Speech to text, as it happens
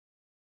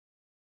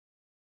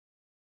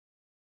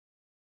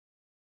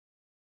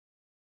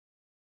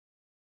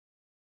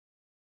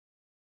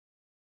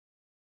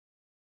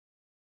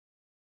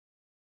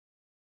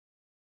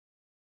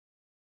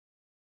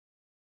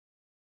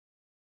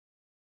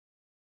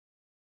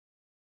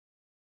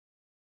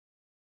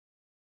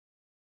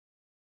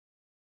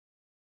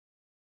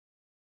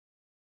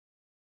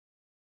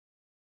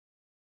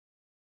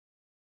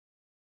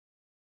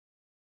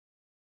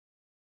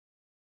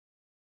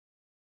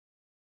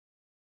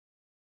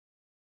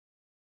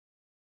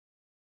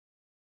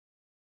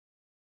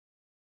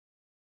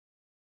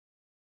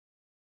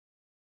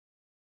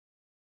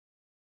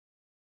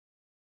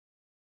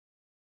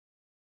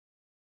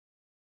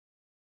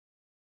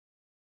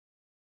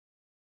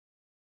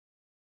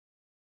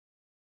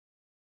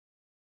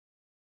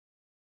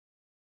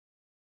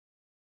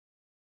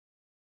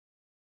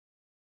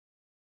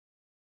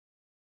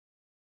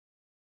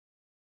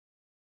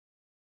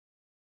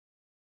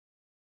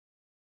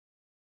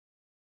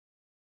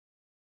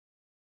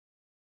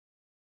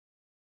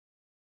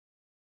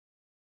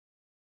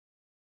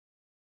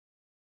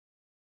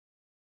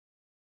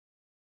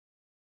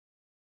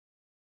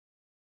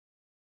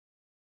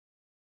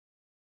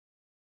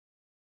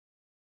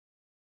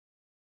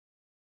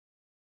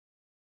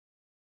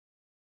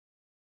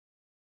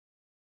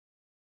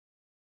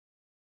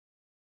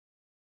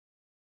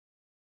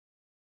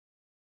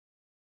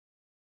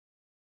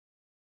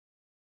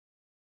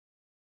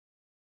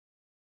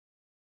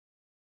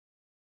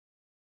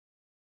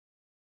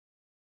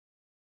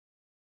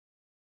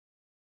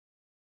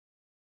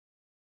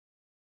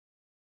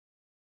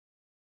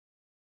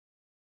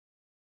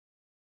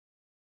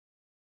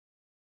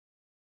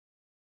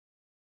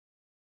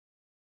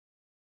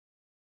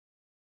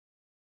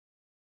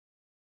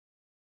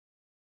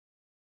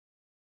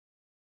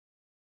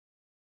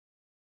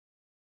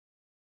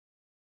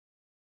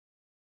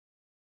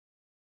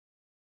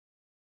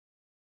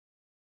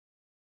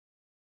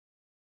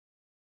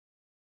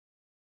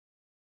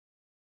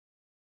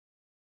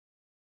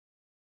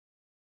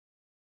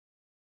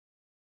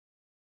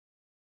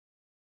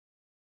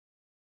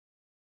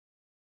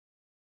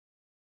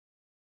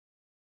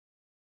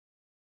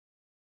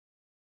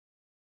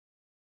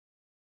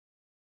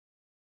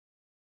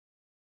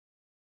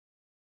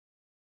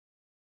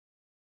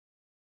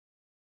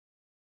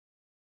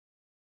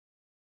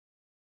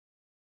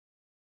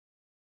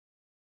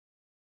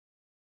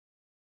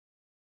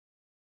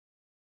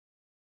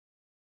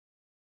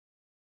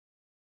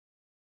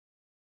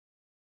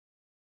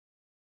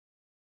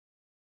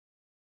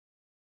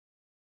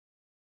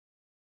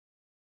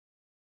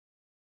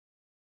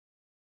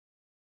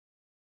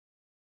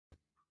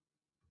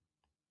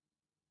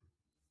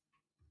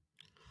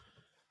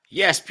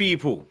Yes,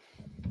 people.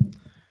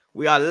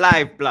 We are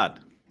live,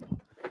 blood.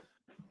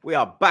 We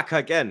are back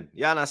again.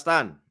 You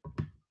understand?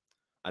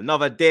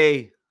 Another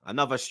day,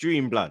 another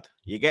stream, blood.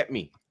 You get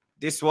me?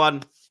 This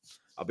one,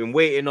 I've been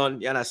waiting on.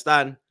 You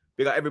understand?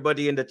 We got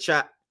everybody in the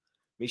chat.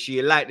 Make sure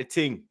you like the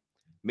thing.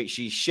 Make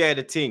sure you share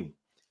the thing.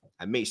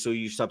 And make sure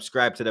you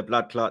subscribe to the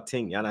Blood Clot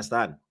thing. You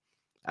understand?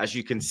 As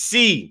you can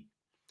see,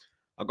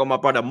 I got my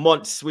brother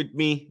Monts with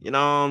me. You know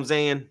what I'm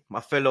saying? My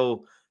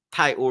fellow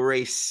title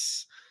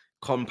race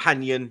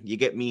companion, you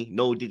get me?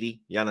 No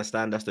Diddy, you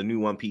understand? That's the new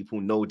one,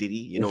 people. No Diddy,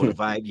 you know the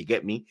vibe, you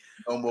get me?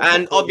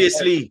 And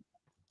obviously,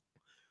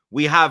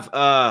 we have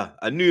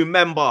a new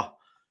member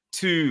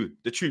to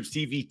the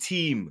TroopzTV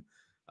team.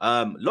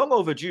 Long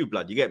overdue,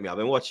 blood, you get me? I've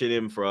been watching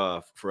him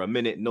for a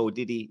minute. No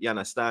Diddy, you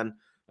understand?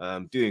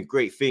 Doing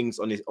great things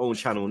on his own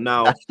channel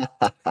now.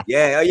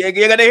 Yeah,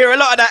 you're gonna hear a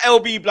lot of that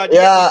LB, blood.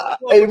 Yeah,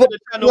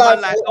 channel, man,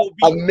 like LB.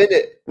 a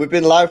minute. We've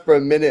been live for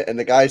a minute, and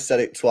the guy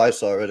said it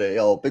twice already.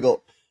 Yo, big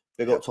up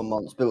to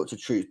Monts, big up to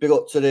Troops, big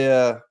up to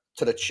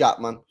the chat,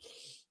 man.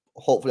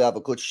 Hopefully, I have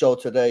a good show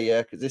today,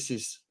 yeah, because this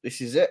is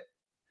it.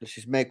 This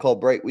is make or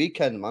break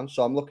weekend, man.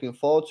 So I'm looking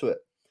forward to it.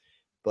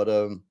 But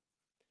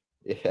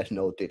yeah,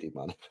 no Diddy,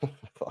 man.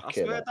 I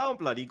swear down,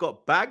 blood. He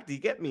got bagged. You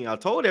get me? I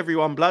told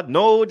everyone, blood.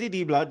 No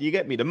Diddy, blood. You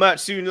get me? The merch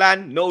soon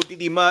land. No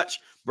Diddy merch.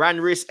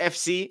 Brand Risk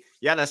FC.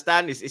 You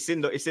understand? It's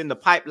in the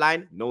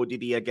pipeline. No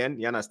Diddy again.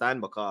 You understand?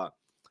 Because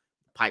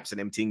pipes and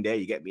them thing there.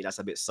 You get me? That's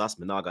a bit sus.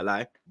 Me not gonna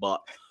lie.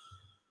 But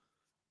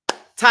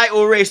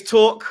title race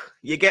talk.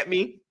 You get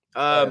me?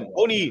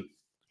 Only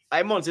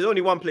 8 months. There's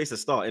only one place to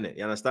start, innit?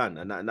 You understand?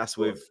 And that's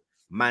with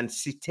Man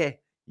City.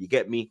 You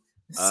get me?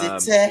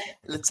 City,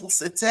 little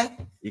city.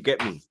 You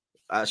get me?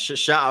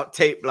 Shout out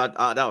Tape, blood.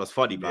 That was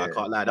funny, but I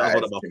can't lie. That was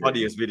one of my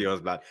funniest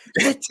videos, blood.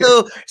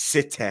 Little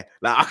city.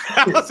 Like,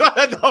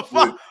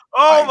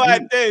 oh my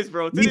days,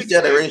 bro. He's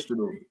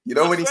generational. You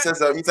know when he says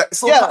that, he's like,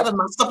 so yeah, the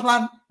master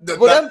plan. But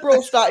then,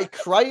 bro, started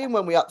crying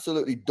when we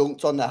absolutely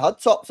dunked on the head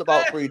tops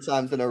about 3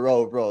 times in a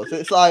row, bro. So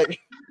it's like,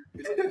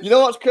 you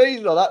know what's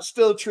crazy though? That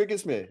still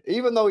triggers me.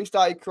 Even though he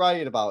started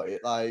crying about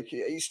it, like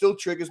he still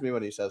triggers me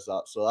when he says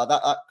that. So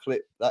that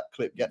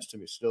clip gets to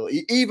me still.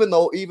 Even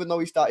though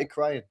he started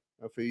crying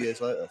a few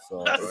years later.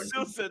 So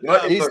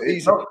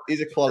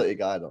he's a quality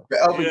guy though. But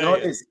Elvin, you know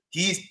what it is?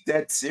 He's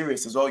dead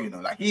serious as well. You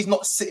know, like he's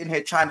not sitting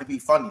here trying to be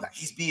funny. Like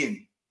he's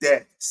being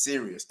dead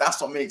serious.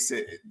 That's what makes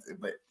it.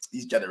 But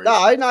he's generational.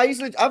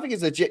 I think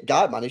he's a legit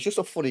guy, man. He's just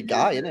a funny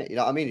guy, isn't it? You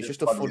know what I mean? He's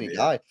just a funny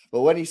guy.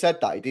 But when he said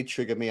that, he did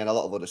trigger me and a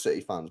lot of other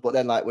City fans. But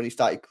then, like when he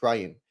started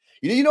crying,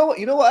 you know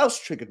what else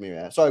triggered me?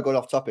 Yeah? Sorry, going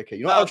off topic here.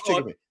 You know what else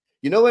triggered me?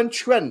 You know when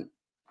Trent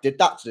did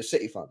that to the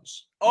City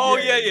fans? Oh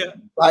yeah.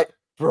 Like,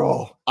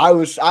 bro, I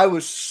was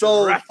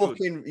so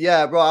fucking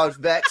bro. I was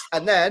vexed.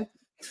 And then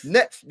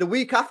the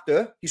week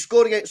after, he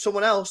scored against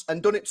someone else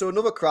and done it to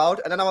another crowd.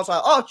 And then I was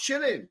like, oh,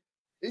 chilling.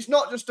 He's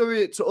not just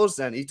doing it to us.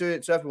 Then he's doing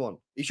it to everyone.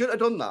 He shouldn't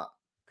have done that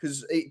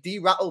because it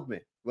de-rattled me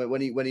when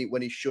he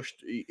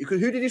shushed.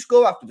 Who did he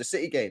score after the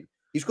City game?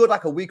 He scored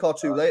like a week or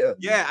two later.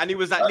 Yeah, and he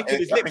was like licking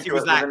his lips. He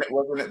was like,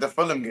 wasn't it the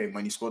Fulham game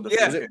when he scored the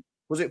first game?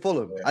 Was it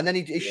Fulham? Yeah. And then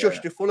he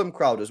shushed the Fulham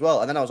crowd as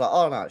well. And then I was like,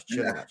 oh no, it's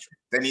chilling.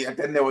 Yeah.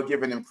 Then they were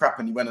giving him crap,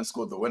 and he went and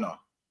scored the winner.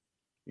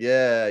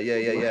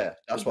 Yeah.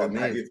 That's what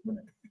I mean.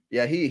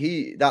 Yeah,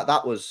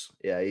 that was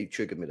he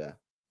triggered me there.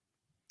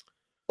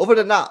 Other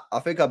than that,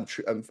 I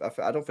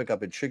don't think I've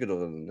been triggered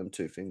other than them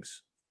 2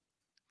 things.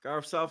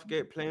 Gareth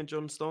Southgate playing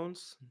John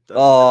Stones.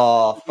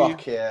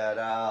 Fuck yeah,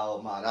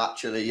 no, man.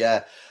 Actually,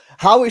 yeah.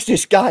 How is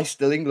this guy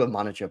still England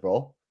manager,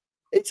 bro?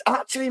 It's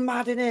actually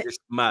mad, isn't it? It's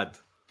mad.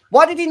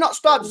 Why did he not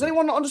start? Does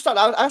anyone not understand?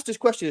 I asked this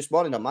question this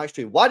morning on my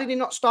stream. Why did he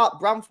not start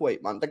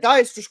Branthwaite, man? The guy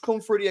has just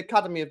come through the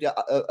academy of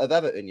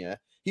Everton, yeah?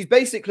 He's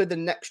basically the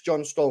next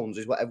John Stones,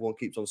 is what everyone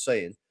keeps on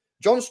saying.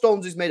 John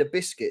Stones is made of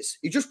biscuits.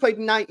 He just played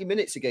 90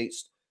 minutes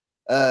against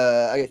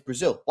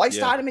Brazil. Why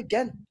start him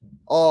again?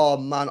 Oh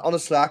man,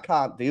 honestly, I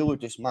can't deal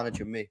with this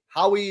manager. Me,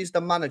 how he is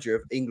the manager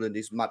of England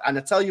is mad. And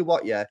I tell you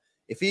what, yeah,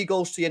 if he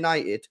goes to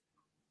United,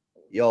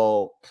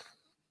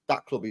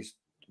 that club is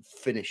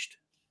finished,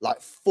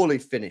 like fully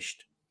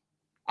finished.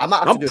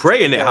 I'm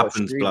praying it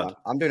happens, blood. Man.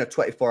 I'm doing a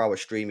 24-hour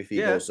stream if he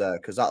goes there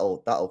because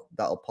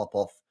that'll pop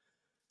off.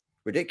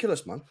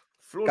 Ridiculous, man.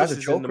 Flawless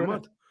is in the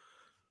mud.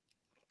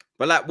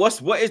 But like,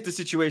 what is the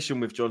situation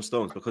with John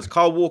Stones? Because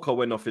Carl Walker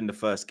went off in the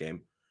first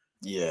game.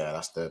 Yeah,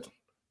 that's dead.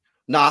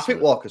 No, I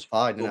think Walker's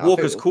fine.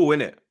 Walker's cool,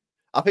 innit?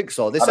 I think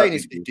so. They're saying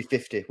he's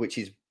 50-50, which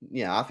is,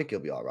 I think he'll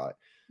be all right.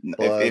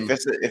 But,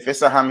 if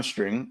it's a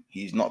hamstring,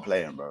 he's not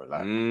playing, bro.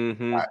 Like,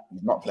 like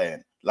he's not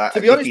playing. Like,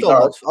 to be honest,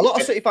 though, a lot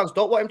of City fans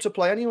don't want him to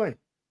play anyway.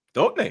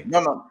 Don't they?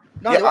 No.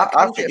 Yeah,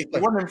 I think if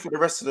you want him for the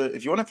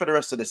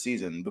rest of the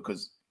season,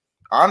 because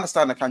I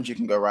understand the Kanji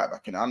can go right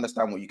back in. I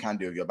understand what you can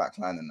do with your back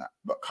line and that.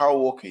 But Kyle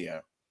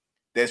Walker,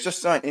 there's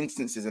just certain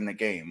instances in the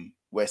game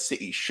where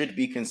City should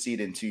be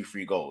conceding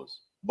 2-3 goals,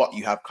 but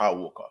you have Kyle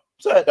Walker.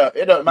 So it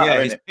don't matter.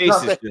 Yeah, his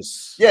pace is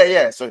just...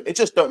 yeah. So it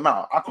just don't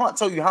matter. I can't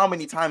tell you how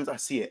many times I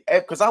see it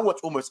because I watch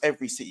almost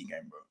every City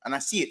game, bro, and I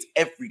see it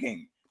every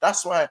game.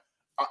 That's why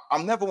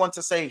I'm never one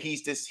to say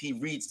he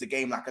reads the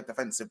game like a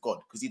defensive god,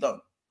 because he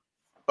don't.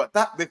 But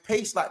that with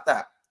pace like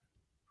that,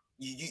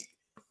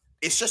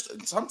 it's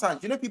just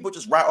sometimes, you know, people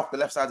just write off the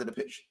left side of the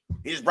pitch.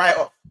 He just write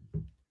off.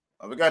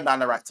 Oh, we're going down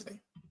the right today.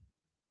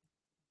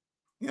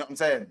 You know what I'm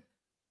saying?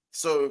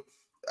 So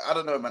I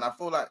don't know, man. I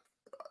feel like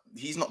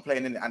he's not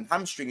playing in it, and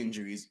hamstring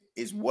injuries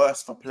is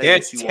worse for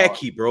players. They're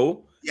techie,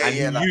 bro. Yeah,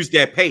 and you use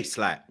their pace,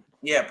 like.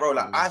 Yeah, bro.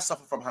 Like I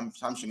suffer from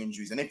hamstring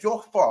injuries, and if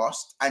you're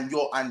fast and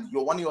you're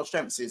one of your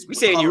strengths is we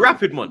saying you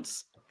rapid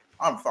once.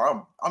 I'm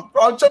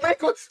bro.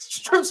 Jamaica,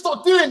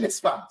 stop doing this,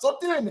 fam.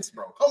 Stop doing this,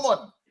 bro. Come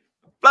on.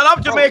 Blood,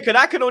 I'm Jamaican.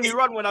 I can only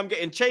run when I'm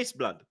getting chased,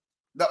 blood.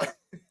 No.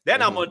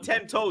 Then I'm on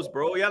 10 toes,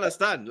 bro. You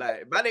understand?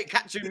 Like, man ain't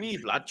catching me,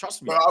 blood.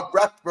 Trust me.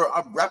 Bro,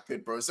 I'm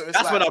rapid, bro. So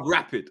that's when I'm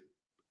rapid.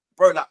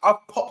 Bro, like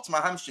I've popped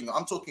my hamstring.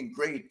 I'm talking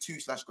grade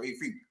 2/grade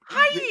 3.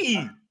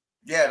 Hi.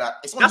 Yeah, like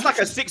it's on that's YouTube. Like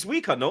a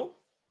 6-weeker, no?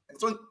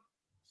 It's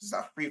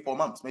like 3 or 4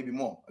 months, maybe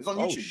more. It's on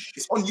YouTube.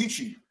 It's on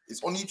YouTube.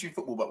 It's on YouTube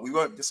football, but we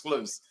won't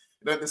disclose.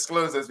 We don't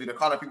disclose as we the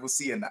kind of people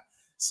seeing that.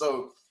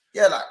 So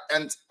yeah, like,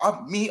 and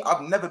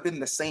I've never been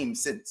the same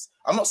since.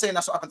 I'm not saying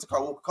that's what happened to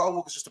Kyle Walker. Kyle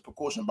Walker's just a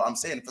precaution, but I'm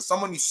saying for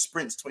someone who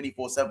sprints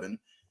 24/7,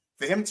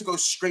 for him to go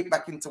straight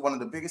back into one of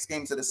the biggest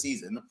games of the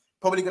season,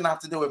 probably going to have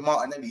to deal with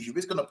Martinelli, who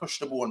is going to push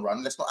the ball and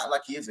run. Let's not act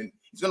like he isn't.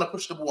 He's going to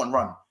push the ball and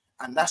run,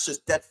 and that's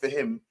just dead for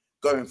him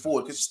going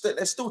forward, because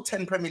there's still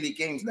 10 Premier League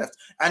games left,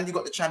 and you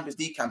got the Champions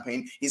League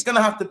campaign. He's going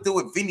to have to deal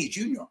with Vinny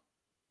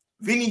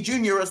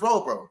Jr. as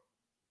well, bro.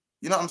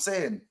 You know what I'm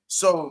saying?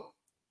 So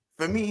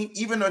for me,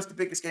 even though it's the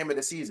biggest game of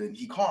the season,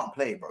 he can't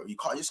play, bro.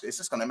 It's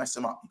just going to mess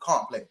him up. He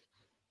can't play.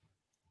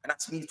 And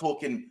that's me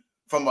talking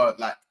from a,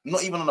 like,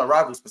 not even on a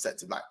rival's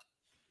perspective, like,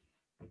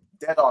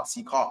 dead ass,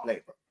 he can't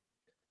play, bro.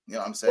 You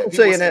know what I'm saying?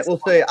 We'll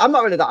see. I'm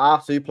not really that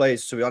arsed who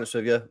plays, to be honest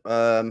with you,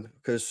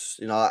 because,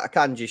 you know,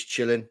 Akanji's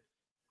chilling.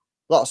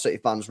 A lot of City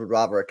fans would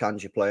rather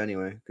Akanji play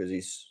anyway because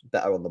he's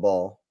better on the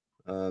ball.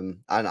 And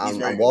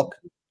Walker,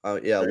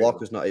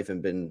 Walker's not even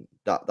been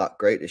that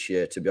great this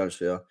year, to be honest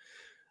with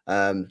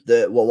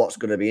you. What's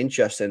going to be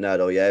interesting there,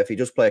 though, if he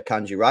does play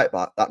Akanji right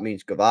back, that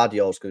means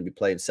Gvardiol's going to be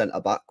playing centre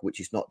back, which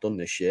he's not done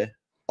this year,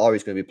 or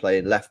he's going to be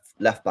playing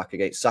left back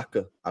against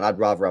Saka. And I'd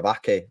rather have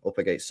Ake up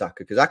against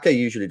Saka because Ake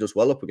usually does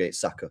well up against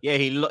Saka. Yeah,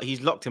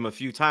 he's locked him a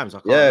few times. I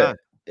can't lie.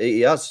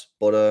 He has,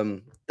 but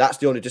that's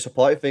the only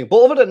disappointing thing.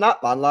 But other than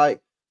that, man, like.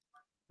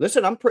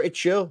 Listen, I'm pretty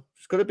chill.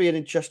 It's going to be an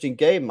interesting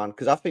game, man,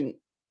 because I think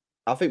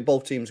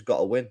both teams got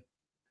to win.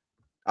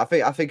 I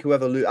think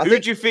whoever loses. Who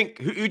do you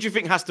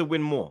think has to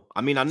win more?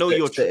 I mean, I know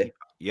you're City.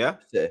 Yeah?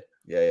 City.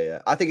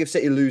 Yeah. I think if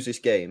City lose this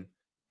game,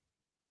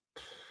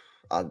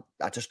 I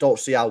just don't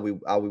see how we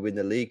win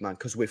the league, man,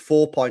 because we're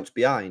 4 points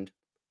behind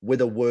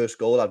with a worse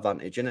goal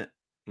advantage, innit?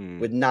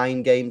 With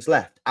 9 games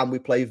left, and we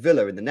play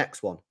Villa in the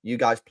next one. You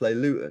guys play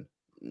Luton.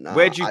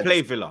 Where do you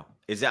play Villa?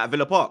 Is it at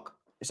Villa Park?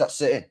 It's at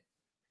City.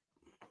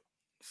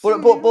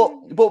 But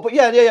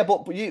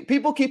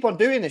people keep on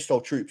doing this though,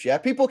 Troops. Yeah,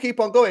 people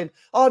keep on going.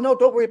 Oh no,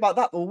 don't worry about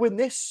that. We'll win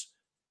this,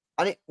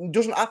 and it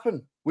doesn't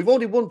happen. We've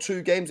only won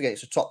 2 games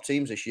against the top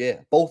teams this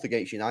year, both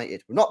against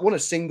United. We've not won a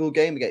single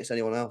game against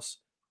anyone else.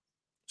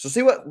 So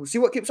see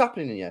what keeps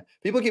happening in here.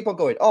 People keep on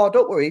going. Oh,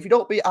 don't worry. If you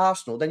don't beat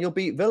Arsenal, then you'll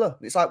beat Villa.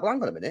 It's like, well,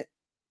 hang on a minute.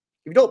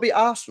 If you don't beat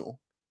Arsenal,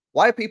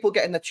 why are people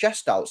getting their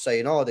chest out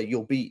saying, oh, that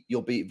you'll beat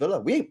Villa?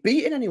 We ain't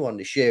beating anyone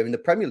this year in the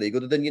Premier League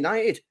other than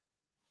United.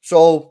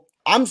 So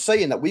I'm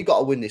saying that we got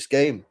to win this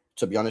game,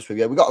 to be honest with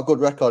you. We got a good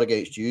record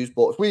against Hughes,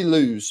 but if we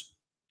lose,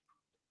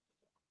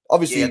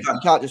 obviously you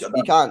can't just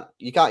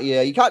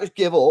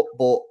give up,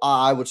 but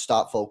I would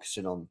start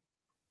focusing on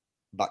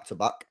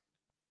back-to-back.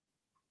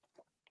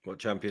 What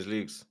Champions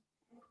Leagues?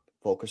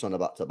 Focus on the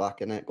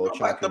back-to-back, innit?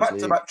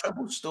 Back-to-back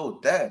treble's still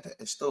there.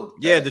 It's still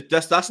there. Yeah,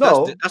 that's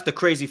the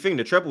crazy thing.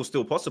 The treble's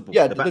still possible.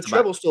 Yeah, the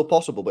treble's still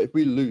possible, but if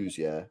we lose,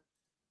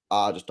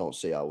 I just don't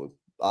see how we.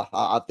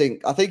 I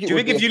think. Do you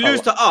think if you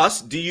lose to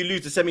us, do you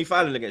lose the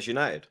semi-final against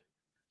United?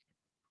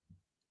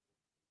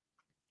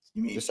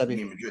 You mean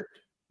Madrid?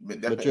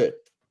 Madrid.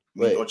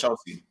 Wait, or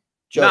Chelsea?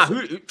 Nah, who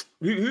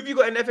have you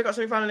got in the FA Cup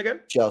semi-final again?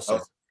 Chelsea.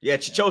 Yeah,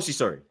 Chelsea.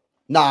 Sorry.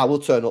 Nah, we'll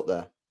turn up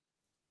there.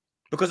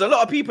 Because a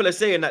lot of people are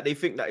saying that they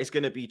think that it's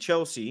going to be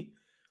Chelsea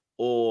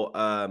or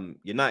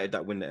United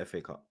that win the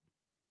FA Cup.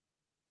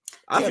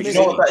 I think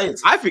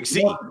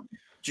City.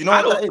 Do you know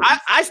what that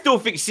is? I still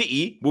think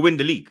City will win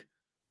the league.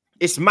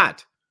 It's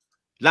mad.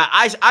 Like,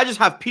 I just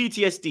have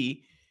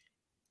PTSD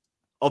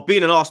of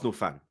being an Arsenal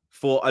fan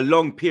for a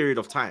long period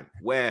of time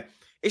where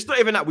it's not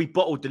even that we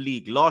bottled the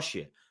league last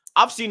year.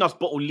 I've seen us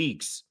bottle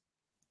leagues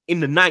in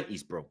the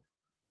 90s, bro. Do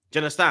you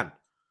understand?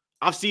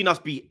 I've seen us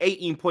be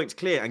 18 points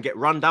clear and get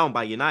run down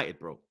by United,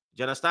 bro. Do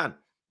you understand?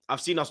 I've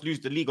seen us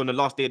lose the league on the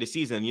last day of the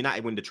season and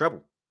United win the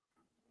treble.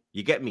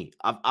 You get me?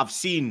 I've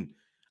seen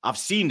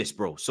this,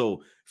 bro.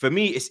 So for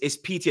me, it's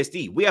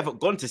PTSD. We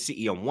haven't gone to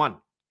City on 1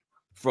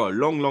 for a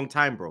long, long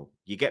time, bro.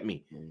 You get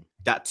me?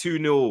 That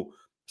 2-0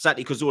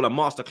 Santi Cazorla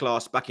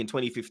masterclass back in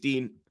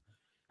 2015.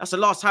 That's the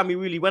last time we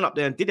really went up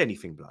there and did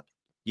anything, blood.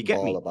 You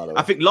get me?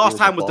 I think last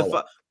time was the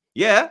first.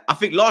 Yeah, I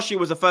think last year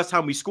was the first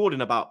time we scored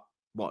in about,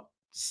 what,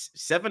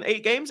 7,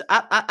 8 games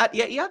at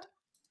Etihad.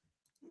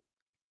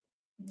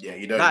 Yeah,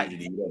 you don't Like,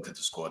 usually, you don't get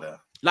to score there.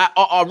 Like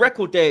our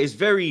record there is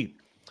very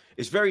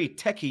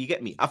techie. You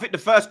get me? I think the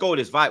first goal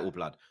is vital,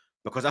 blood,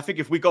 because I think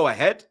if we go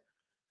ahead,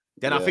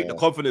 then I think the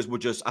confidence will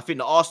just. I think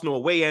the Arsenal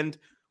away end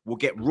will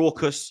get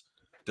raucous.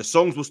 The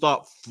songs will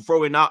start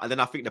throwing out, and then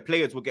I think the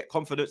players will get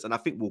confidence, and I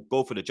think we'll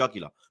go for the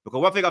jugular.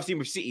 Because one thing I've seen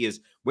with City is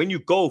when you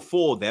go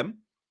for them,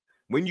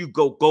 when you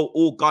go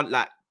all gun,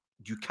 like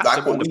you catch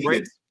Like them on the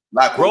break,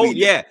 like bro.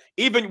 Yeah,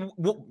 even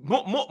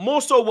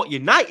more so what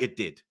United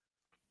did.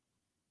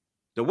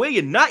 The way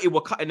United were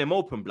cutting them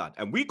open, blood,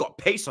 and we got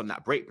pace on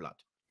that break, blood.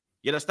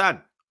 You understand?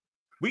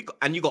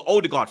 And you got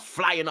Odegaard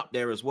flying up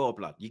there as well,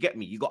 blood. You get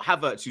me? You got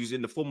Havertz, who's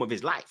in the form of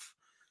his life.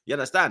 You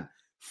understand?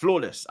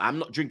 Flawless. I'm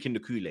not drinking the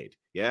Kool-Aid.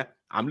 Yeah,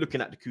 I'm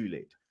looking at the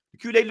Kool-Aid. The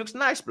Kool-Aid looks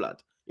nice,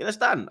 blood. You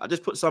understand? I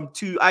just put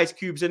 2 ice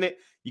cubes in it.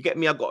 You get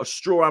me? I got a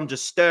straw. I'm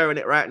just stirring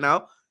it right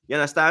now. You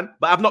understand?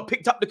 But I've not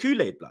picked up the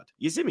Kool-Aid, blood.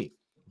 You see me?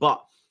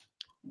 But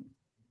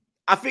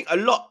I think a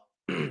lot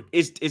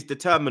is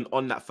determined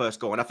on that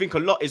first goal, and I think a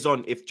lot is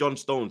on if John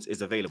Stones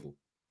is available,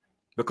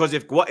 because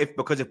if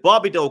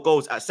Barbadale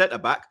goes at centre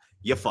back,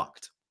 you're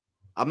fucked.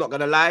 I'm not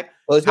gonna lie.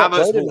 Well,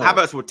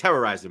 Havertz will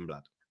terrorize him,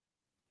 blood.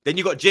 Then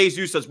you got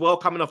Jesus as well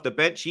coming off the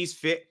bench. He's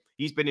fit.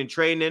 He's been in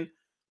training.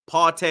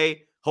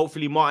 Partey.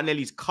 Hopefully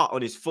Martinelli's cut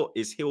on his foot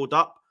is healed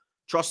up.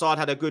 Trossard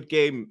had a good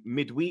game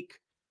midweek.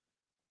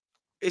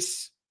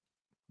 It's,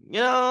 you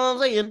know what I'm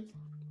saying.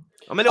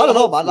 I don't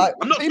know, man. Like,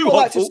 I'm not too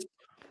hopeful.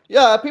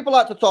 Yeah, people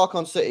like to talk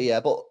on City, yeah,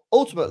 but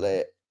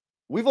ultimately,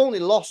 we've only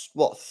lost,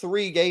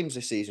 3 games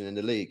this season in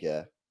the league,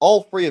 yeah?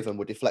 All 3 of them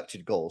were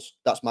deflected goals.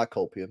 That's my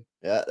copium.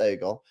 Yeah, there you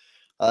go.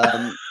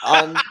 And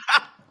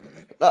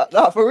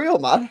that for real,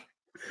 man.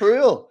 For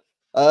real.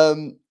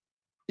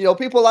 You know,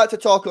 people like to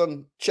talk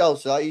on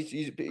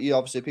Chelsea. You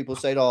obviously, people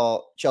say,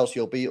 oh, Chelsea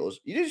will beat us.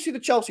 You didn't see the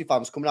Chelsea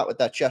fans coming out with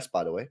their chest,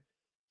 by the way.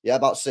 Yeah,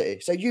 about City.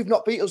 Say, you've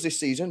not beat us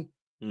this season.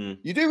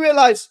 You do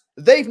realise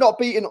they've not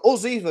beaten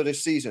us either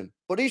this season.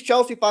 But these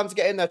Chelsea fans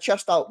getting their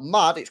chest out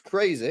mad. It's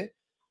crazy.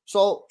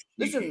 So,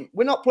 listen,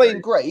 we're not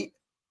playing great.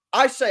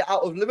 I say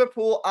out of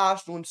Liverpool,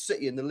 Arsenal and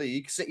City in the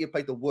league, City have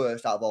played the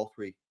worst out of all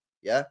 3.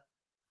 Yeah?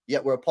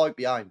 Yet we're a point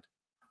behind.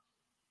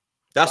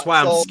 That's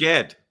why I'm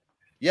scared.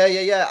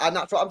 Yeah. And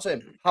that's what I'm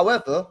saying.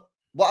 However,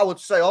 what I would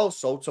say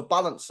also to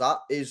balance that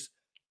is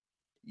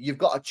you've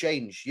got to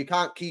change. You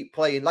can't keep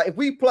playing. Like, if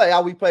we play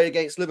how we played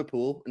against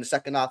Liverpool in the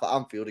second half at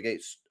Anfield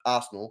against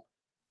Arsenal,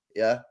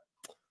 yeah,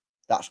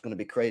 that's going to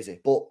be crazy.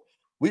 But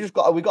we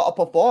got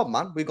to perform,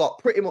 man. We got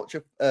pretty much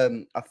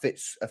a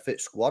fit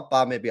squad,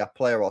 bar maybe a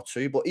player or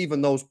 2. But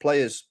even those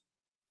players,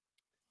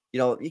 you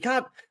know, you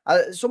can't.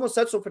 Someone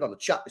said something on the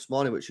chat this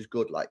morning, which is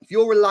good. Like, if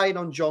you're relying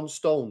on John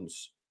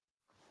Stones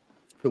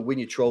to win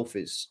your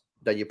trophies,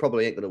 then you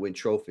probably ain't going to win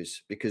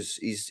trophies because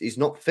he's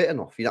not fit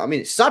enough. You know what I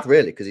mean? It's sad,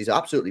 really, because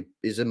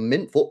he's a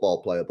mint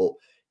football player, but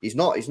he's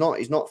not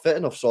fit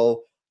enough.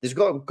 So there's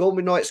got to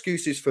be no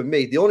excuses for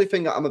me. The only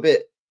thing that I'm a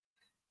bit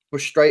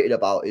frustrated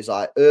about is,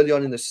 like, early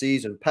on in the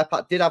season, Pep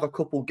did have a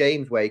couple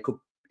games where he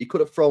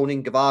could have thrown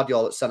in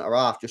Gvardiol at centre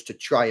half just to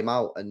try him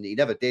out, and he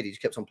never did. He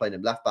just kept on playing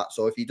him left back.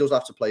 So if he does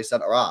have to play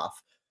centre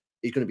half,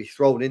 he's going to be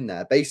thrown in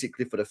there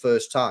basically for the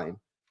first time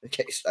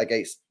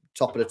against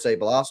top of the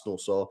table Arsenal.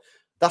 So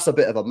that's a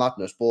bit of a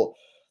madness. But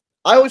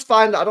I always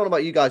find that, I don't know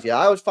about you guys,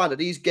 I always find that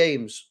these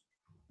games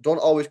don't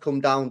always come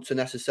down to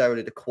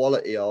necessarily the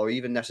quality or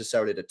even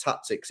necessarily the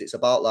tactics. It's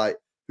about, like,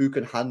 who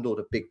can handle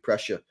the big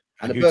pressure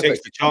and who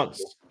takes the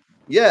chance.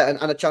 Yeah,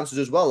 and the chances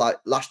as well. Like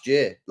last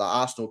year, like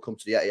Arsenal come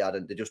to the Etihad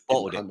and they just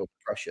didn't handle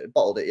the pressure,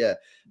 bottled it. Yeah,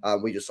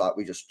 we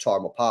just tore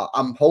them apart.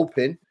 I'm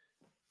hoping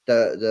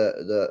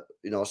the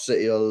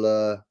City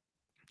will.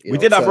 We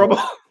did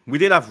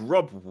have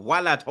Rob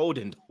Wallad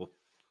holding,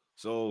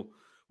 so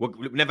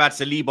we've never had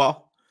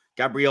Saliba.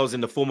 Gabriel's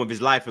in the form of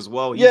his life as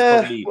well.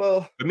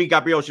 For me,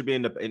 Gabriel should be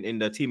in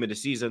the team of the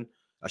season.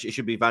 It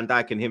should be Van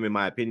Dijk and him, in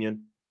my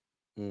opinion.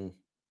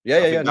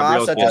 Yeah. No,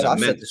 I've said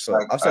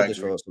this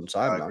for some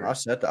time now. I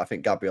said that I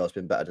think Gabriel's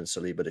been better than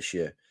Saliba this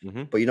year.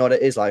 But you know what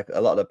it is? Like,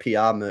 a lot of the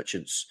PR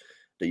merchants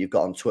that you've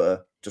got on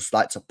Twitter just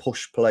like to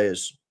push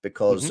players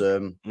because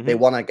they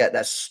want to get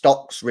their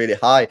stocks really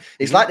high.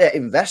 It's like they're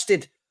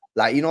invested,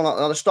 like, you know,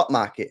 on the stock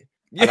market.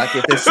 Yeah, like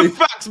if they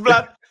facts,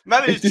 blood.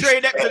 Man is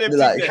trade next to them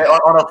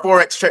on a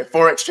forex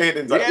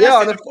trading.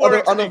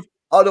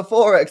 On a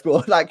forex,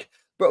 bro. Like,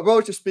 bro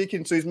was just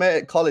speaking to his mate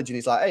at college, and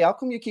he's like, "Hey, how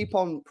come you keep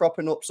on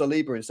propping up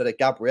Saliba instead of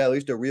Gabriel?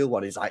 Who's the real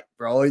one?" He's like,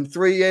 "Bro, in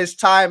 3 years'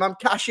 time, I'm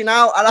cashing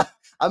out and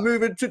I'm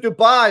moving to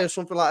Dubai or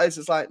something like this."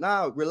 It's like,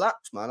 "Nah,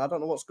 relax, man. I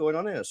don't know what's going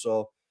on here."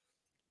 So,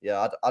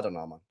 yeah, I don't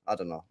know, man. I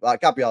don't know. Like,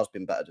 Gabriel's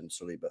been better than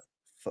Saliba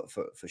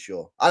for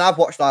sure. And I've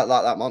watched like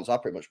that month. I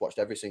pretty much watched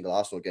every single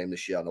Arsenal game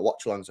this year on the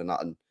watch-alongs and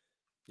that. And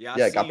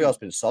yeah, Gabriel's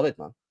been solid,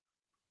 man.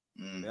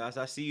 Yeah,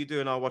 I see you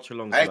doing our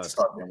watch-alongs. I need to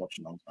start doing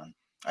watch-alongs, man.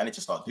 I need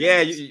to start.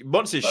 Yeah,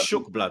 Monster's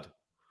shook, blood.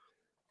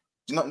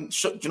 Do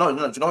you know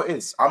what it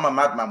is? I'm a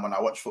madman when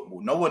I watch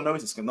football. No one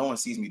knows this because no one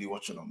sees me do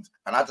watch-alongs,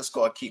 and I just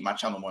gotta keep my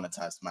channel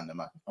monetized, man.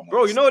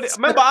 Bro, you know,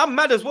 remember I'm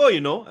mad as well. You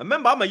know,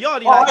 remember I'm a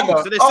yardie I like you.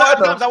 know. So there's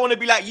certain times I want to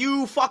be like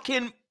you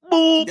fucking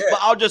boop, Yeah. but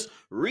I'll just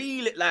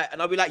reel it like,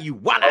 and I'll be like you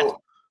wallad.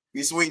 Oh,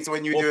 you sweet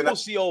when you're doing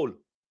pussy hole.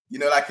 You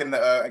know, like in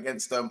the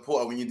against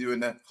Porter when you're doing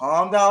the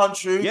calm down,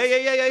 Troops. Yeah.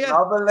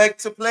 Another leg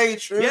to play,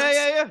 Troops.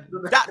 Yeah.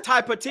 That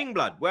type of thing,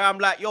 blood. Where I'm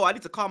like, yo, I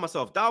need to calm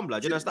myself down,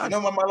 blood. You understand? You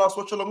know when my last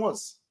watch along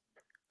was?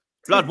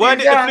 Blood, weren't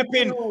it the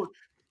flipping?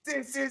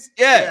 This is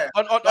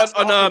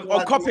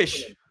on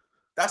Coppish.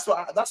 That's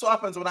what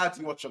happens when I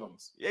do watch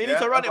alongs. Yeah, you need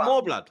to run it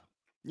more, blood.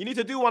 You need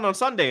to do one on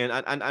Sunday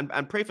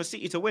and pray for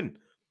City to win.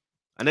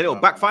 And then it'll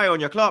backfire on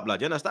your club,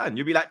 blood. You understand?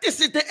 You'll be like, this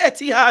is the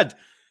Etihad.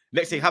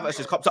 Next thing, Havertz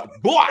just comes up,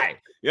 boy.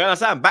 You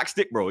understand?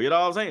 Backstick, bro. You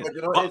know what I'm saying? But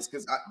you know what it is?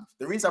 Because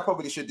the reason I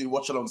probably should do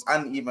watch-alongs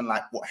and even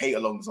like what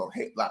hate-alongs or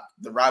like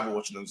the rival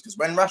watch-alongs, because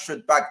when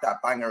Rashford bagged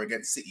that banger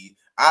against City,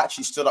 I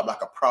actually stood up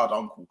like a proud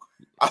uncle.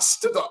 I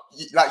stood up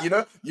like you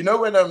know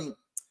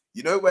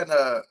when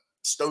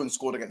Stone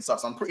scored against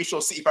us. I'm pretty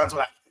sure City fans were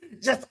like,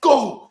 "Let's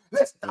go!"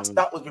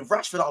 That was with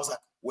Rashford. I was like,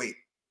 "Wait,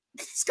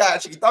 this guy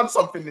actually done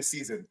something this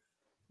season."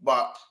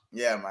 But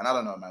yeah, man, I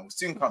don't know, man. We'll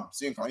soon come.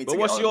 But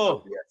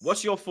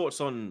what's your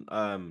thoughts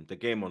on the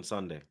game on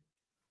Sunday?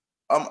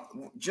 Do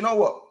you know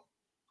what?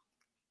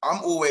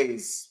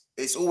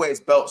 It's always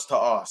belts to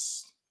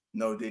us,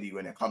 no Diddy,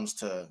 when it comes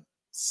to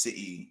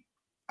City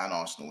and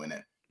Arsenal,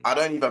 innit? I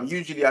don't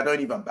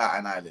even bat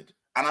an eyelid.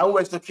 And I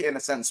always look at it in a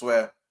sense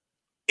where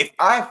if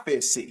I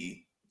fear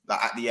City,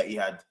 like at the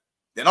Etihad,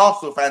 then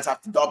Arsenal fans have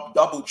to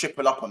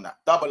double up on that,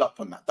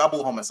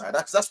 double homicide.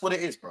 That's what it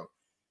is, bro.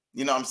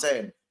 You know what I'm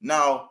saying?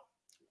 Now,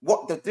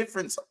 what the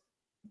difference,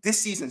 this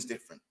season's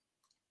different.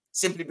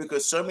 Simply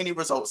because so many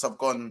results have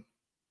gone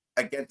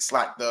against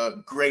like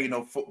the grain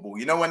of football.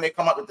 You know, when they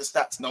come up with the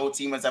stats, no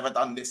team has ever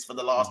done this for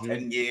the last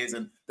 10 years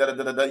and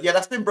da-da-da-da-da. Yeah,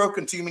 that's been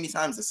broken too many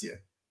times this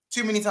year.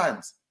 Too many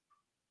times.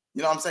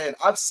 You know what I'm saying?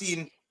 I've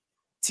seen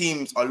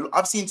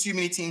too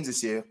many teams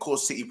this year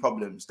cause City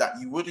problems that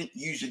you wouldn't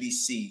usually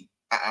see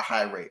at a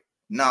high rate.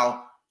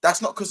 Now,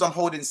 that's not because I'm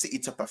holding City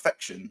to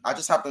perfection. I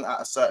just have them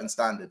at a certain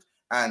standard.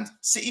 And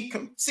City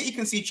can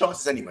see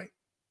chances anyway.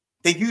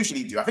 They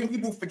usually do. I think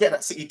people forget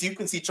that City do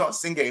concede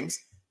chances in games.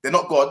 They're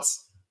not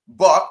gods.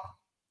 But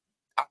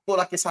I feel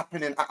like it's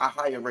happening at a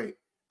higher rate.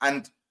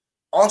 And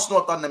Arsenal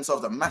have done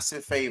themselves a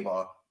massive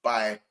favour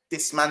by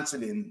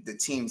dismantling the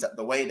teams that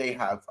the way they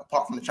have,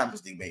 apart from the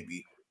Champions League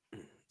maybe,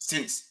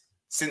 since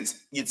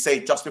you'd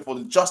say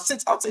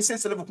since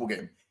the Liverpool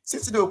game.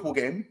 Since the Liverpool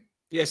game.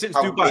 Yeah, since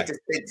Dubai.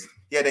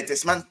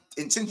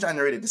 Since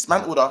January, they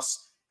dismantled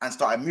us and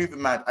started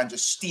moving mad and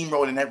just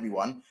steamrolling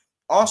everyone.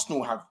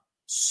 Arsenal have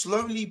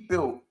slowly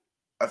built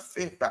a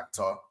fear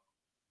factor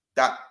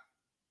that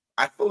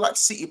I feel like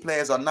City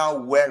players are now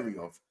wary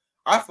of.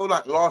 I feel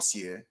like last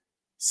year,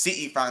 not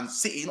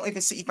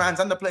even City fans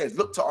and the players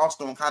looked at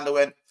Arsenal and kind of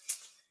went,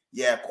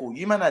 yeah, cool,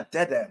 you man are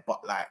dead there,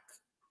 but like,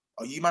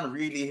 are you man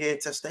really here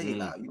to stay?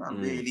 Like, you man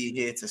really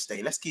here to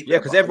stay? Let's keep it. Yeah,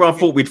 because everyone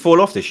thought we'd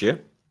fall off this year.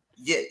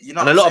 Yeah, you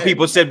know. And a lot of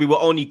people said we were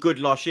only good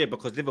last year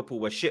because Liverpool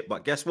were shit.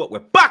 But guess what? We're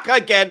back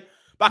again.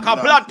 Back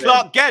our blood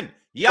clot again.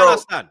 You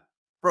understand?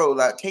 Bro,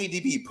 like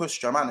KDB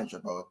pushed your manager,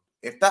 bro.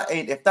 If that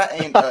ain't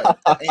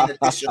a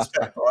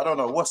disrespect, bro, I don't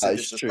know what's a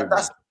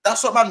disrespect.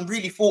 That's what man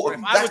really thought of.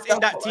 If I was in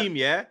that team,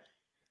 yeah.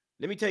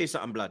 Let me tell you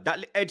something, blood.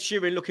 That Ed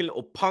Sheeran looking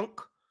little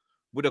punk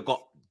would have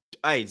got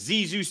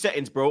Zizou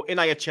settings, bro, in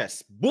your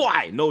chest.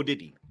 Boy, no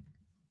diddy.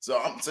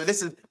 So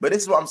this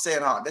is what I'm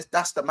saying.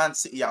 That's the Man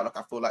City outlook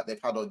I feel like they've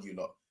had on you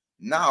lot.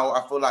 Now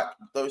I feel like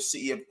those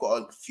City have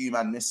got a few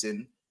man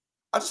missing.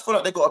 I just feel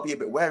like they've got to be a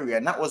bit wary,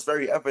 and that was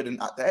very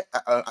evident at the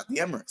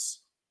Emirates.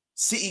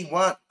 City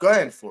weren't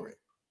going for it.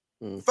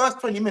 First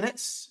 20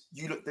 minutes,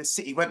 the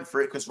City went for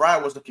it because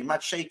Raya was looking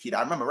mad shaky.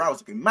 I remember Raya was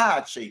looking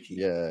mad shaky.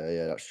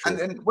 Yeah, that's true. And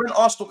then when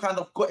Arsenal kind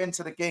of got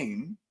into the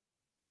game,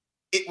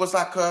 it was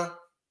like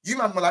you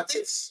man were like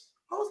this.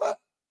 I was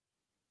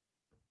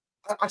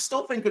like, I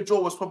still think a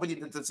draw was probably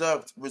the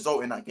deserved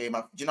result in that game. Do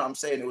you know what I'm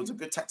saying? It was a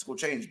good tactical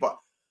change, but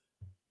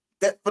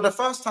for the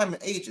first time in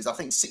ages, I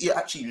think City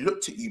actually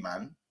looked at you,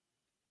 man,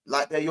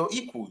 like they're your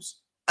equals.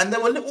 And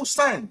there were little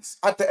signs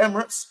at the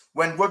Emirates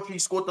when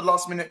Rodri scored the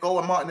last-minute goal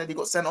and Martinelli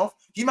got sent off.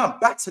 You man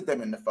battered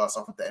them in the first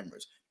half of the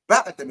Emirates.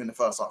 Battered them in the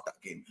first half of that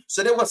game.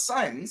 So there were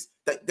signs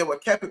that there were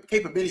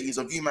capabilities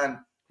of you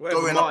man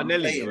going up.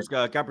 Martinelli, it was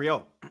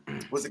Gabriel.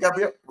 Was it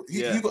Gabriel?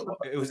 Yeah.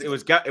 It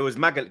was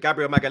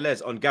Gabriel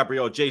Magalhaes on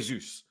Gabriel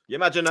Jesus. You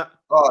imagine that?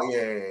 Oh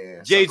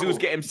yeah. Jesus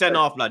get him sent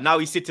off, blood. Now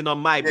he's sitting on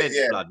my bench,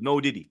 blood. No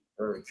diddy.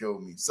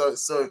 Kill me. So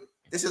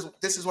this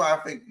is why I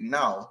think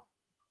now.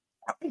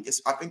 I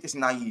think it's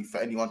naive for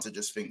anyone to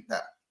just think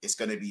that it's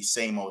going to be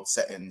same old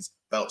settings,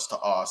 belts to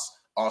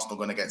Arsenal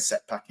going to get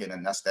set back in,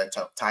 and that's their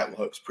title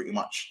hopes pretty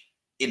much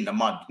in the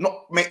mud.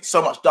 Not make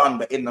so much done,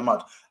 but in the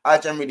mud. I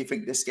generally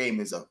think this game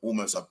is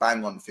almost a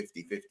bang on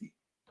 50-50.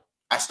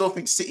 I still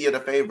think City are the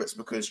favourites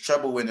because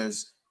treble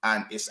winners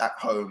and it's at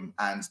home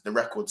and the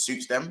record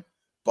suits them.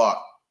 But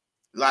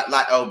like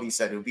LB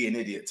said, it would be an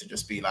idiot to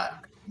just be like,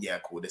 yeah,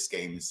 cool, this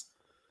game's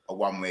a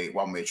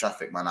one-way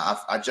traffic, man.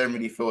 I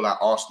generally feel like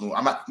Arsenal.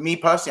 Me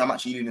personally, I'm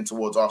actually leaning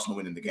towards Arsenal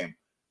winning the game.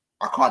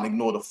 I can't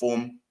ignore the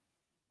form.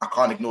 I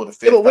can't ignore the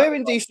Yeah, but we're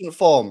in decent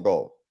form,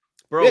 bro.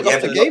 We ain't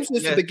lost the game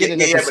since the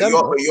beginning of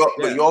December.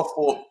 But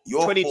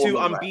your 22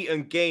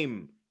 unbeaten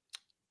game.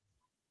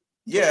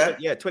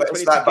 Yeah,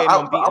 22 game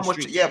unbeaten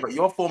streak. Yeah, but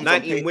your form's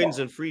 19 wins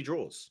and 3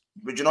 draws.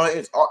 But you know what it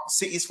is?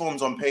 City's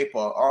form's on paper,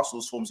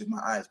 Arsenal's form's in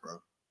my eyes,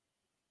 bro.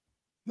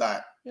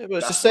 Like, yeah, but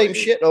it's the same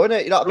shit, though, isn't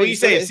it? You know what I mean? You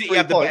saying City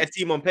have the better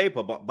team on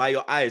paper, but by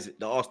your eyes,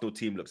 the Arsenal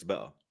team looks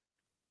better.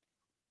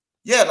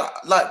 Yeah,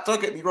 like don't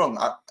get me wrong.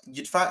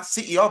 You'd find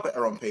City are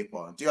better on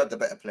paper. Do you have the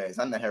better players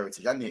and the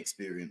heritage and the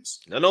experience?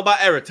 I know about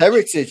heritage.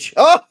 Heritage.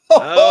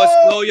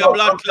 Slow your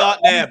blood clot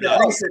there,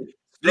 blood.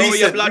 Slow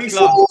your blood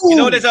clot. You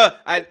know, there's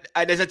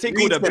a thing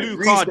called a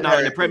blue card now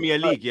in the Premier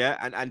League, yeah?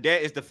 And there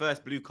is the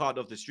first blue card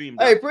of the stream.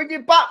 Hey, bring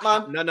it back,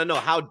 man. No.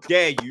 How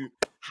dare you?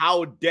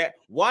 How dare...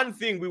 One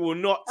thing we will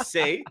not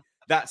say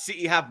that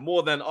City have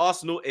more than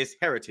Arsenal is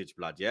heritage,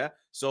 blood, yeah?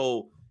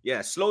 So...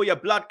 yeah, slow your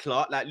blood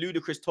clot like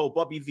Ludacris told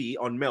Bobby V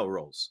on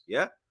Melrose.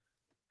 Yeah?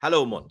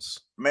 Hello, Mons.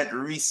 Meant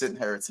recent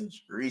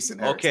heritage.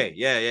 Okay,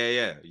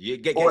 yeah. You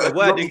get the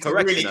word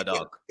incorrect, really,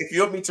 dog. If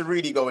you want me to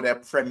really go with their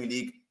Premier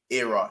League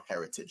era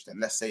heritage, then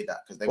let's say that.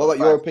 What about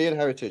European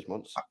heritage,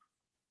 Mons?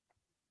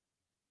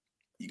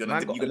 You're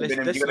gonna be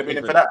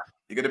in for that.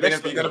 You're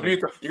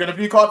gonna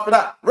blue card for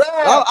that.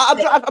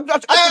 I'm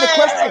just asking a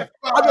question.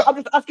 I'm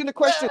just asking a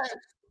question.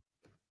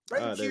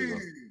 Thank you.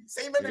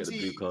 Same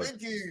energy.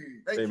 Thank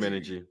you.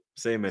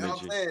 Same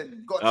energy. You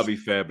know I'll be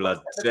fair,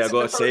 blood. I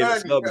gotta say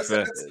it. I'll be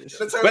fair.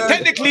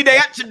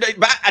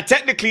 But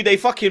technically, they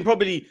fucking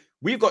probably.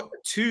 We've got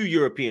 2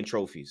 European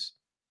trophies,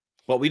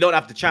 but we don't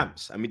have the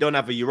champs, and we don't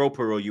have a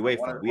Europa or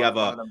UEFA. We have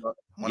a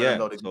one of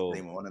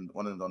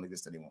them don't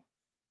exist anymore.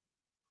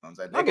 I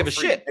don't give a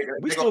shit.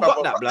 We still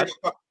got that, blood.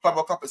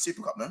 Club Cup and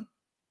Super Cup,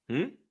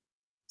 no?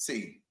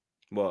 See.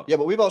 What? Yeah,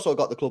 but we've also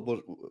got the Club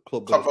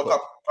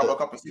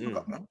Cup and Super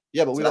Cup, man.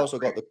 Yeah, but we've also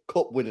got the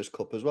Cup Winners'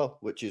 Cup as well,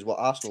 which is what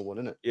Arsenal won,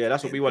 isn't it? Yeah,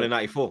 that's what we won in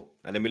 '94,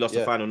 and then we lost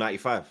the final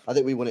 '95. I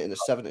think we won it in the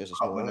 '70s or something.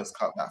 Cup Winners'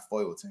 Cup, that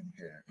foil thing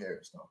here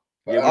it's not.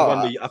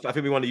 Yeah, I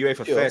think we won the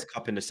UEFA Fairs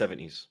Cup in the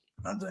 '70s.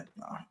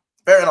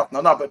 Fair enough.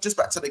 No, but just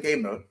back to the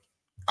game though.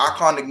 I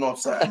can't ignore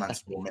certain man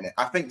for a minute.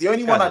 I think the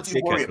only one I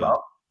do worry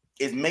about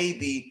is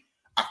maybe.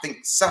 I think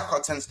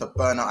Saka tends to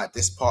burn out at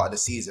this part of the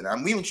season.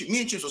 And me and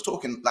Chips was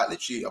talking like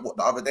literally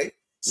the other day,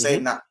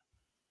 saying that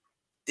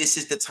this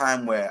is the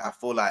time where I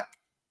feel like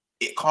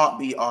it can't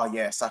be,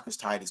 Saka's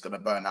tired, he's going to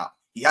burn out.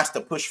 He has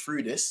to push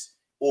through this,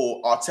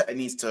 or Arteta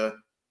needs to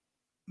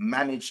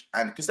manage.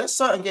 And because there's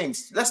certain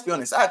games, let's be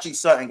honest, actually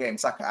certain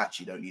games Saka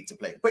actually don't need to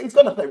play. But he's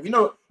going to play. We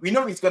know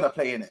he's going to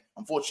play in it,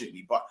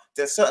 unfortunately. But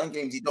there's certain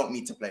games he don't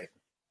need to play.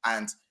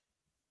 And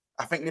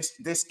I think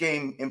this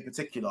game in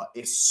particular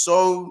is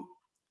so...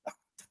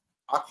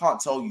 I can't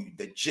tell you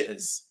the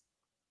jitters,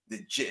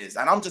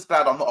 and I'm just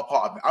glad I'm not a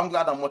part of it. I'm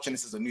glad I'm watching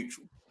this as a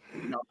neutral.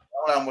 You know,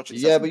 but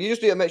you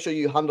just need to make sure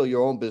you handle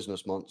your own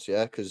business, Mons.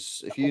 Yeah,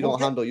 because if you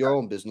don't handle your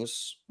own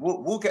business,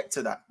 we'll get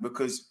to that.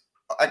 Because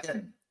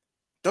again,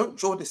 don't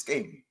draw this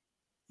game.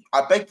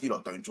 I beg you,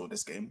 don't draw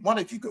this game. Why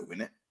don't you go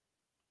win it?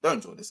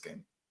 Don't draw this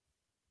game.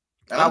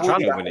 And I'm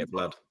trying to win it,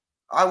 blood.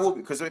 I will,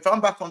 because if I'm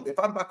back on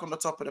the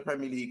top of the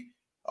Premier League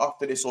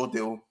after this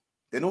ordeal.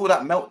 Then all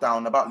that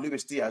meltdown about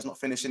Luis Diaz not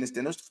finishing this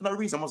dinner for no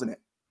reason, wasn't it?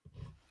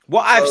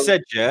 What I've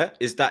said,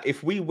 is that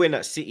if we win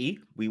at City,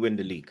 we win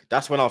the league.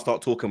 That's when I'll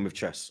start talking with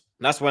Chess.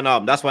 That's when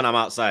I'm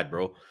outside,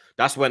 bro.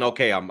 That's when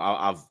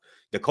I've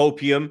the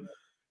copium,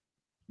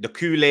 the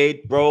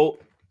Kool-Aid, bro.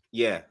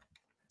 Yeah,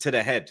 to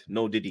the head,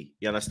 no Diddy.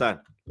 You understand?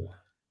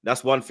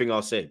 That's one thing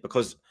I'll say,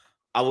 because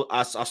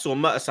I saw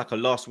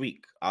Mertesacker last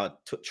week. I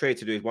took Trey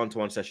to do his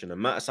one-to-one session, and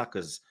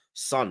Mertesacker's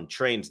son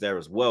trains there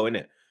as well,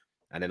 innit?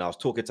 And then I was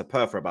talking to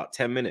Per for about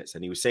 10 minutes,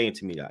 and he was saying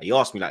to me, he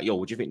asked me, yo,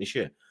 what do you think this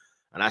year?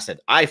 And I said,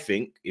 I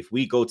think if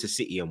we go to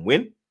City and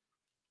win,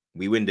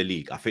 we win the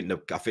league. I think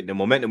the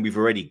momentum we've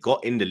already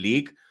got in the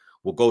league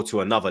will go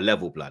to another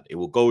level, blood. It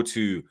will go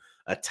to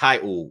a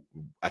title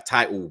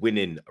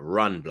winning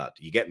run, blood.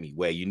 You get me?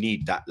 Where you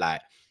need that,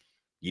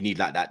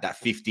 that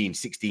 15,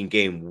 16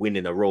 game win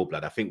in a row,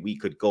 blood. I think we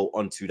could go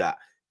onto that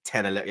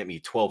 10, 11,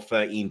 12,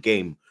 13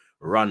 game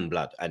run,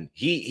 blood. And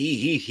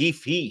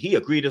he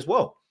agreed as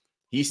well.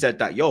 He said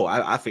that,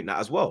 I think that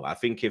as well. I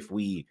think if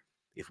we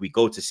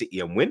go to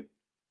City and win,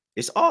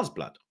 it's ours,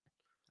 blood.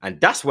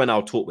 And that's when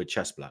I'll talk with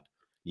Chess, blood.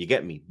 You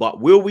get me? But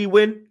will we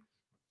win?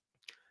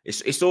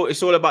 It's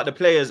all about the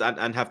players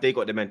and have they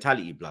got the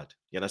mentality, blood.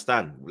 You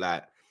understand?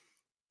 Like,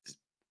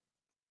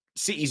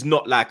 City's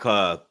not like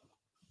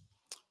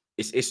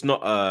it's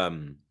not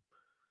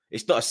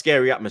a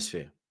scary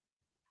atmosphere.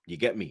 You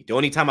get me? The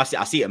only time I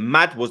see it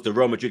mad was the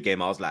Real Madrid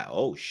game. I was like,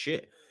 oh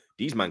shit,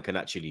 these man can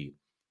actually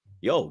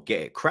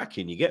get it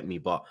cracking, you get me?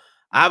 But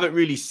I haven't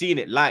really seen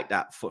it like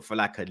that for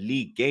like a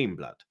league game,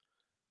 blood.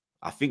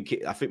 I think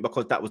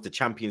because that was the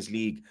Champions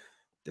League,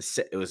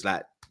 it was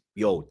like,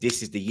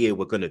 this is the year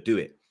we're gonna do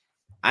it.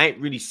 I ain't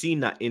really seen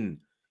that in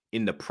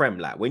the Prem.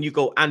 Like when you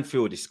go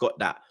Anfield, it's got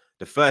that.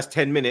 The first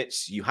 10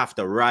 minutes, you have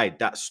to ride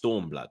that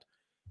storm, blood.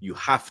 You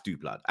have to,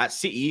 blood. At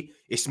City,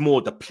 it's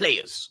more the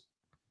players.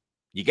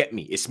 You get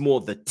me? It's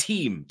more the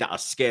team that are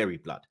scary,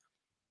 blood.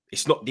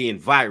 It's not the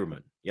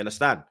environment. You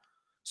understand?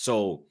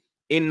 So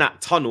in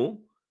that tunnel,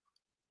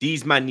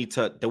 these men need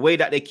to, the way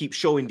that they keep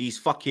showing these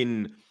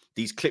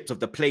clips of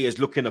the players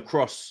looking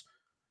across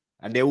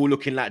and they're all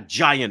looking like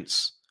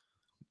giants.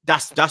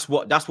 That's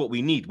what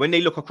we need. When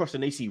they look across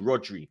and they see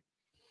Rodri,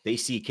 they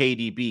see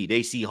KDB,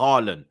 they see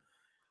Haaland,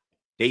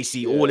 they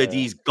see all of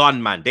these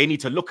gunmen. They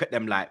need to look at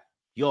them like,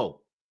 yo,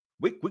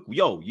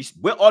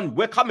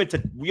 we're coming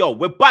to,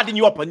 we're badding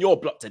you up on your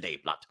block today,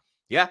 blood.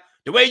 Yeah?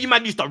 The way you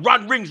man used to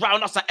run rings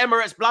round us at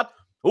Emirates, blood,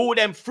 all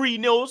them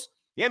 3-0s.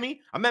 You hear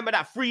me? I remember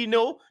that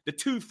 3-0, the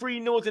 2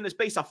 3-0s in the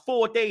space of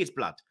 4 days,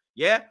 blood.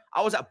 Yeah?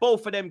 I was at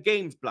both of them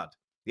games, blood.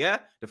 Yeah?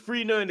 The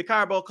 3-0 in the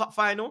Carabao Cup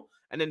final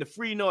and then the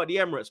 3-0 at the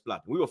Emirates,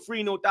 blood. We were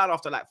 3-0 down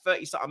after like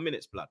 30-something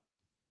minutes, blood.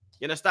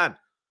 You understand?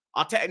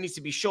 Arteta needs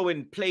to be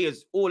showing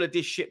players all of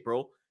this shit,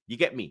 bro. You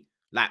get me?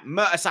 Like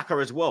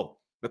Mertesacker as well.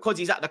 Because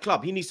he's at the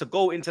club, he needs to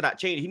go into that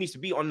chain. He needs to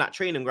be on that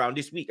training ground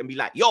this week and be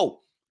like,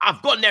 yo,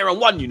 I've gone there and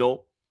won, you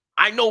know.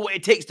 I know what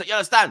it takes to, you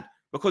understand?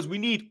 Because we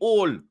need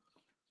blood.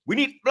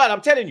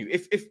 I'm telling you,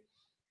 if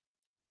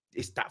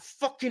it's that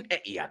fucking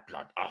Etihad,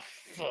 blood.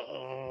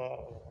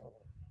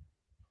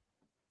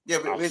 Yeah,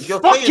 but I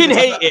fucking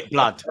hate it,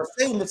 blood. I'm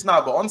saying this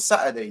now, but on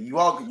Saturday, you're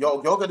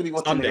going to be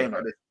watching the game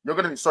like this. You're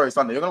going to be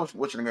Sunday. You're going to be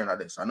watching the game like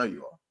this. I know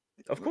you are.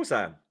 Of course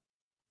I am.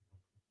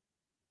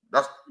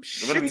 You're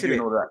going to be doing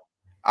all that.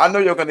 I know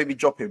you're going to be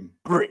dropping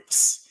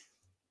bricks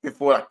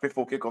before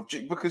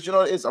kickoff because you know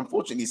what it is.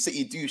 Unfortunately,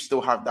 City do still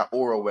have that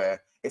aura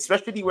where,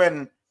 especially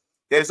when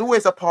there's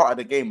always a part of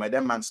the game where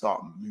them man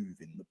start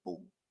moving the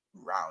ball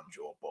around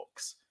your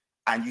box,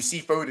 and you see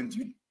Foden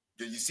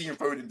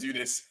do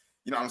this.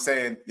 You know what I'm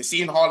saying? You're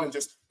seeing Haaland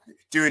just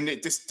doing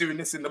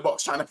this in the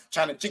box, trying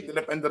to jig the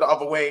defender the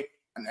other way,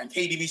 and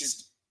KDB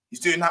he's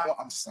doing that one.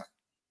 I'm just like,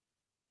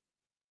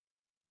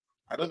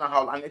 I don't know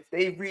how. And if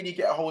they really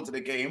get a hold of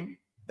the game,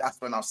 that's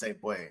when I'll say,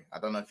 boy, I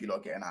don't know if you're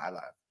not getting out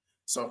alive.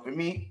 So for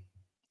me,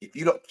 if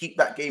you don't keep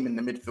that game in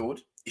the midfield,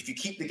 if you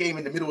keep the game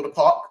in the middle of the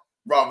park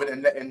rather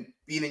than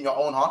being in your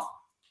own half,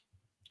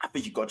 I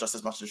think you've got just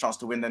as much of a chance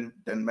to win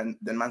than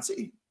Man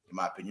City, in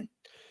my opinion.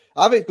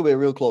 I think it's going to be a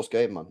real close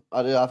game, man.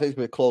 I think it's going to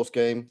be a close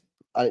game.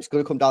 And it's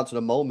going to come down to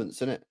the moments,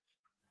 isn't it?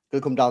 It's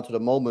going to come down to the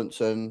moments.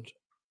 And,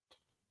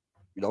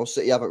 you know,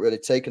 City haven't really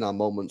taken our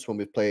moments when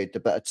we've played the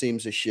better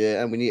teams this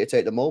year. And we need to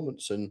take the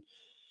moments. And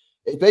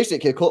it's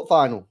basically a cup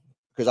final.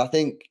 Because I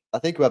think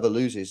whoever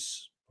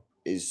loses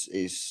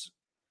is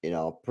you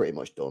know, pretty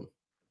much done.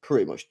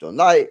 Pretty much done.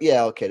 Like,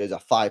 yeah, okay, there's a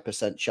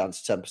 5%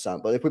 chance,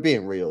 10%. But if we're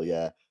being real,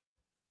 yeah.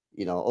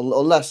 You know,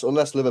 unless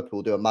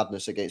Liverpool do a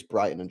madness against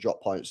Brighton and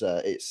drop points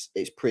there, it's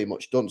pretty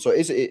much done. So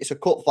it's a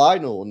cup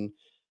final, and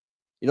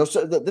you know,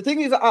 so the thing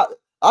is that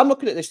I'm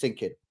looking at this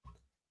thinking,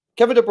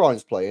 Kevin De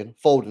Bruyne's playing,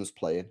 Foden's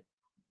playing.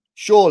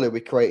 Surely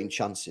we're creating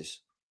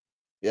chances,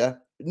 yeah.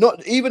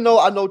 Not even though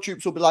I know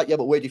Troops will be like, yeah,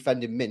 but we're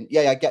defending mint.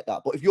 Yeah, I get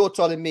that. But if you're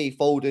telling me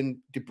Foden,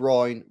 De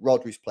Bruyne,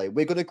 Rodri's playing,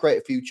 we're going to create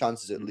a few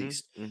chances at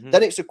least.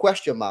 Then it's a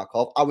question mark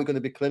of, are we going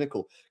to be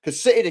clinical?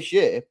 Because City this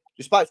year,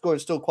 despite scoring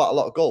still quite a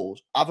lot of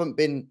goals, haven't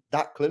been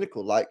that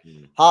clinical. Like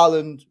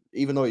Haaland,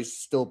 even though he's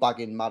still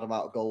bagging mad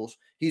amount of goals,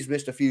 he's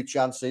missed a few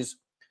chances,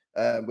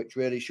 which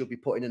really should be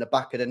putting in the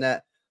back of the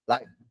net.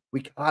 Like,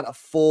 we can't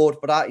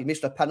afford for that. He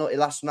missed a penalty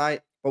last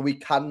night, but we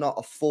cannot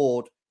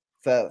afford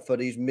for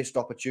these missed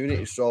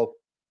opportunities. So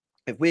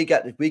if we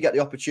get the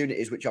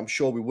opportunities, which I'm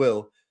sure we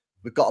will,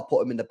 we've got to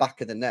put them in the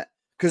back of the net.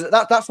 Because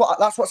that's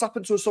what's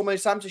happened to us so many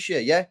times this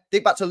year. Yeah,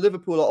 think back to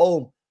Liverpool at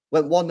home,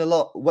 went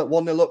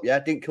 1-0 up. Yeah,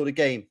 didn't kill the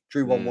game,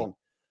 drew 1-1.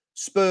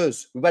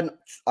 Spurs,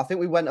 I think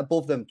we went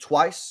above them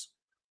twice,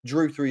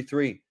 drew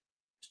 3-3.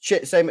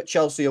 Same at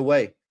Chelsea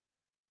away.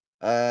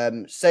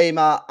 Same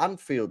at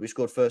Anfield, we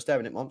scored first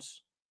there, innit,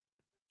 once.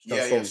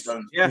 Yeah.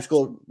 We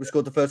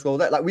scored the first goal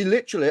there. Like, we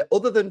literally,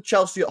 other than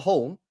Chelsea at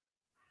home,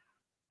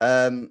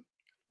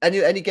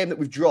 any game that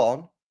we've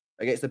drawn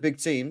against the big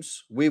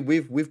teams,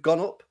 we've gone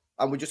up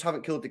and we just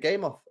haven't killed the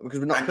game off because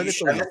we're not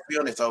clinical. Let's be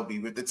honest, Obi,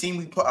 with the team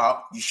we put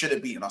out, you should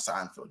have beaten us at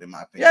Anfield, in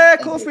my opinion. Yeah,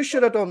 of course we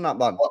should have done that,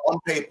 man. On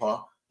paper,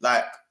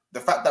 like the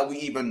fact that we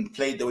even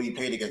played the way we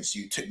played against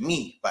you took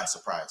me by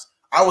surprise.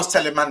 I was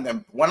telling man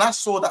them when I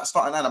saw that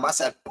starting lineup, I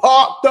said,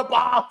 park the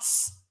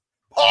bus,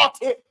 park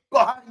it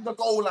behind the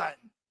goal line,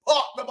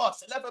 park the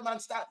bus. 11 man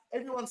stand,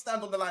 everyone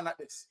stand on the line like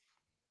this.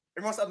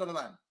 Everyone stand on the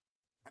line.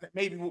 And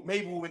maybe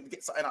we'll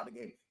get something out of the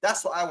game.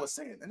 That's what I was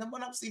saying. And then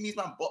when I'm seeing these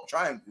man bot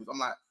triangles, I'm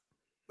like,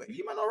 wait,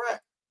 you man all right?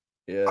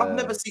 Yeah. I've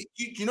never seen,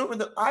 you know,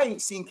 I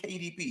ain't seen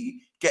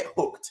KDB get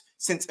hooked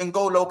since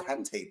N'Golo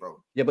Kante,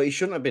 bro. Yeah, but he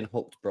shouldn't have been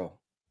hooked, bro.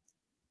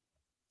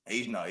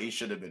 He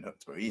should have been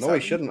hooked, bro. He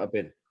shouldn't have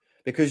been.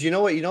 Because you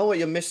know what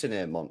you're missing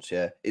here, Mons,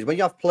 yeah? Is when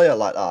you have a player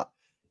like that,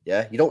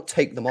 yeah, you don't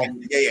take them off.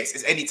 Yes,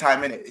 it's any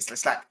time in it. It's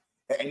just like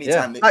at any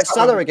time. Like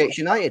Salah against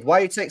United. Why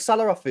you take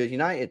Salah off for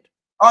United?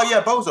 Oh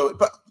yeah, Bozo.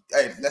 But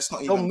Hey, let's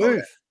not even Don't go move.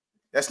 there.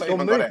 Let's not Don't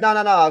even move. go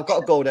there. No. I've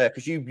got to go there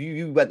because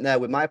you went there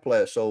with my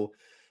player, so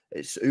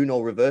it's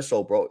Uno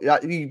reverso, bro. Yeah,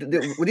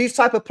 with these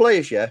type of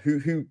players, yeah,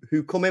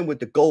 who come in with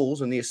the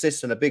goals and the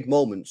assists and the big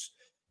moments,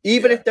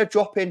 even if they're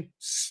dropping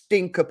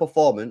stinker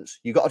performance,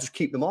 you got to just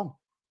keep them on.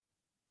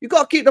 You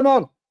got to keep them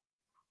on.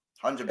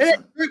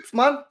 100%. Groups,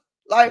 man.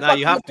 Like, No,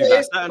 you have to.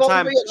 Like, certain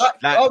time,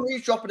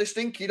 he's dropping a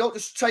stinky. You don't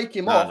just take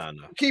him no, off.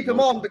 no. Keep him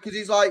on because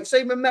he's like,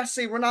 same with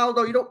Messi,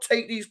 Ronaldo. You don't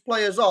take these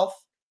players off.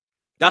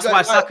 That's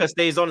why Saka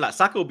stays on. Like,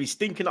 Saka will be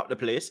stinking up the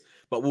place,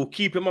 but we'll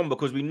keep him on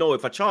because we know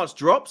if a chance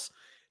drops,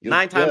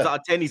 9 times out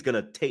of 10, he's going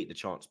to take the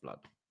chance, blood.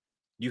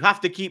 You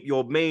have to keep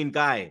your main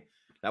guy.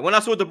 Like, when I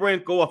saw De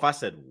Bruyne go off, I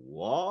said,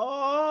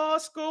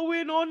 what's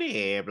going on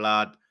here,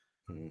 blood?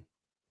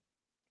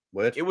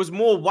 Weird. It was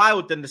more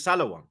wild than the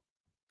Salah one.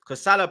 Because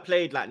Salah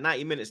played like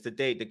 90 minutes the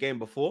game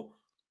before,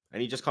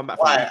 and he just come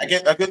back. Why?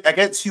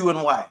 Against you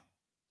and why?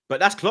 But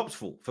that's Klopp's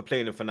fault for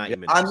playing him for 90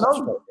 minutes.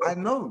 I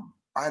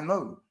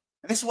know.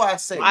 And this is why I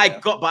say I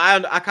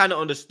kind of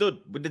understood.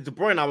 With the De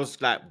Bruyne, I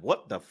was like,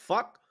 what the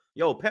fuck?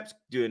 Yo, Pep's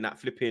doing that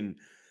flipping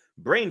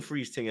brain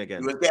freeze thing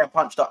again. He was getting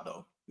punched up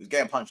though.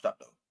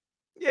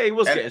 Yeah, he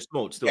was getting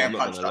smoked still. I'm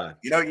not gonna lie.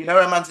 You know,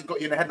 a man's got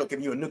you in the headlock,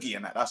 giving you a noogie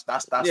and that.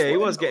 That's. Yeah, he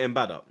was getting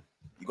bad up.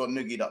 You got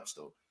noogied up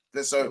still.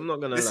 So I'm not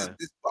gonna lie.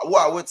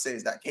 What I would say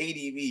is that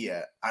KDB,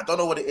 yeah, I don't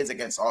know what it is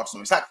against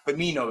Arsenal. It's like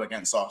Firmino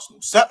against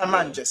Arsenal. Certain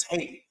man just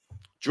hate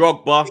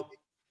Drogba.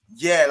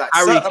 Yeah, like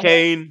Harry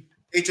Kane.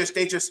 They just.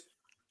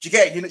 You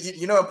get it?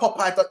 You know, in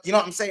Popeye, you know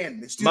what I'm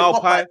saying? It's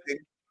Popeye thing.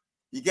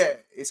 You get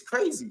it? It's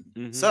crazy.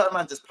 Certain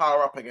man just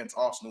power up against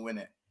Arsenal,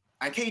 innit?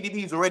 And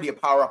KDB is already a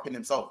power up in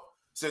himself.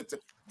 So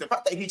the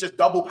fact that he just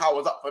double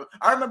powers up.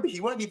 I remember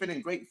he weren't even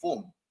in great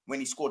form when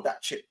he scored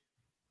that chip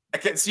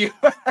against you.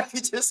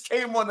 He just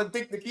came on and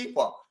digged the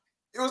keeper.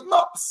 It was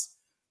nuts.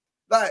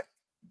 Like,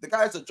 the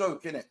guy's a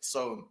joke, innit?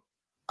 So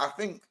I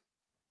think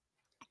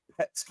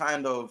Pep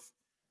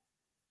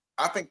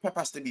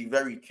has to be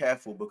very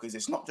careful because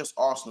it's not just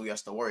Arsenal he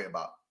has to worry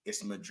about.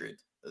 It's Madrid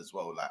as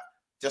well. Like,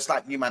 just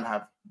like you man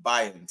have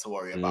Bayern to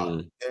worry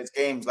about. There's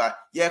games like,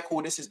 yeah,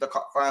 cool, this is the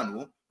cup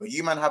final, but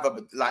you man have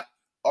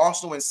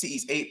Arsenal and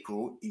City's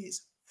April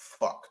is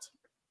fucked.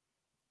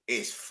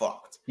 It's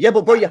fucked. Yeah,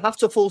 but bro, you have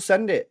to full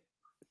send it.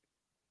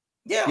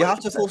 Yeah, you have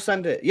to full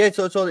send it. Yeah,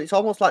 so it's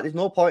almost like there's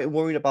no point in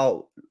worrying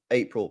about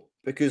April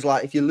because,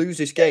 like, if you lose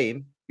this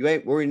game, you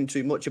ain't worrying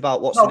too much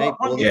about what's in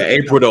April. Yeah,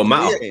 April don't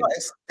matter. Yeah,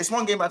 it's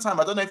one game at a time.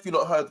 I don't know if you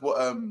lot heard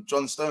what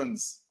John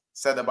Stones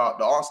said about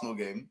the Arsenal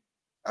game.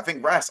 I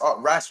think Rice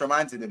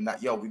reminded him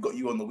that, yo, we got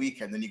you on the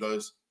weekend. And he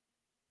goes,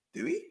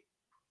 do we?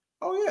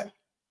 Oh, yeah.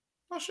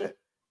 Oh, shit.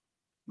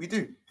 We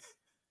do.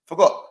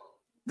 Forgot.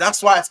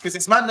 That's why it's because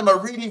it's man them are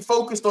really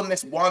focused on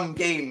this one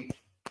game.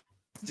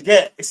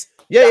 But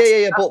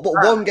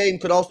one game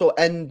could also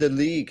end the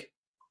league.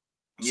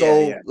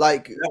 So,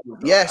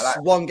 yes,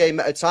 one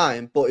game at a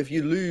time. But if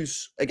you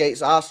lose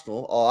against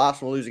Arsenal or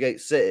Arsenal lose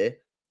against City,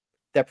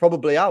 they're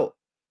probably out.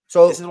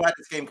 So this is why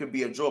this game could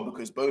be a draw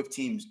because both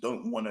teams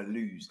don't want to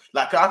lose.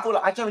 Like,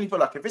 I generally feel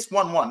like if it's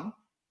 1-1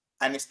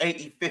 and it's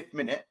 85th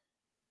minute,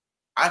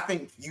 I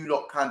think you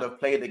lot kind of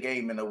play the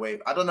game in a way.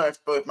 I don't know if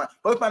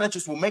both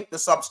managers will make the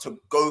subs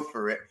to go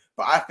for it,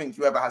 but I think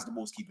whoever has the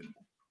ball's keeping the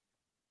ball.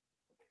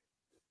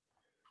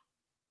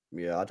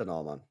 Yeah, I don't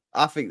know, man.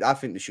 I think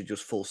they should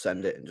just full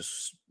send it and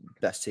just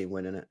best team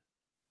winning it,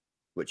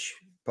 which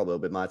probably will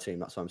be my team.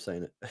 That's why I'm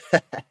saying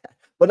it.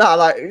 But no,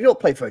 like, you don't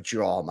play for a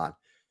draw, man.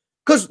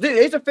 Because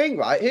here's the thing,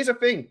 right? Here's the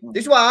thing.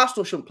 This is why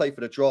Arsenal shouldn't play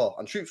for the draw.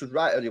 And Troops was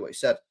right earlier what he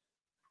said.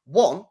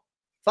 One,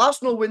 if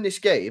Arsenal win this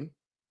game,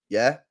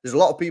 yeah, there's a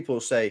lot of people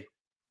who say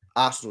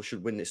Arsenal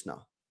should win this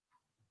now.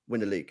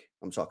 Win the league,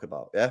 I'm talking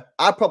about, yeah?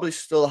 I probably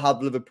still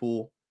have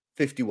Liverpool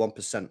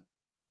 51%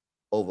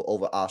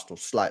 over Arsenal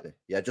slightly,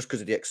 yeah, just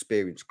because of the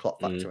experience,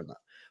 Klopp factor in that.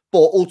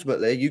 But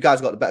ultimately, you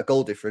guys got the better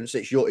goal difference.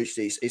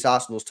 It's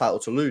Arsenal's title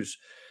to lose.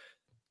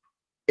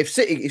 If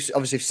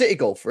City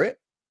go for it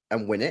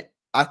and win it,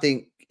 I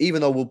think even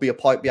though we'll be a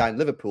point behind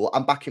Liverpool,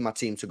 I'm backing my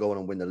team to go on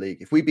and win the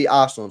league. If we beat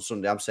Arsenal on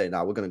Sunday, I'm saying,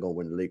 we're going to go and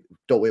win the league.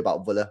 Don't worry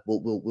about Villa.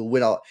 We'll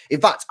win out.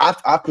 In fact,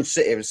 I could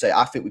sit here and say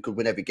I think we could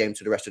win every game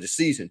to the rest of the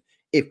season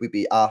if we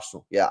beat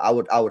Arsenal. Yeah, I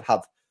would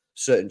have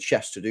certain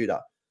chests to do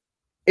that.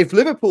 If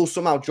Liverpool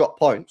somehow drop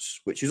points,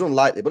 which is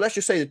unlikely, but let's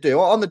just say they do,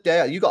 on the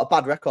day, you got a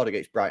bad record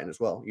against Brighton as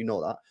well. You know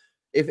that.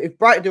 If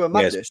Brighton do a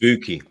madness,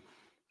 spooky.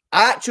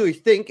 I actually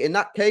think in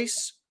that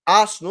case,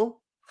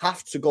 Arsenal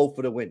have to go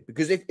for the win.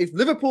 Because if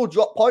Liverpool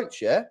drop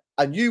points, yeah,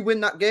 and you win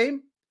that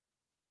game,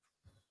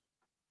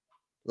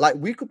 like,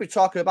 we could be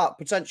talking about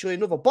potentially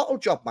another bottle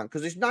job, man,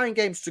 because there's 9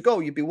 games to go.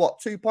 You'd be,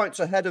 2 points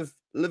ahead of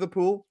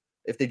Liverpool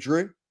if they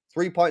drew,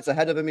 3 points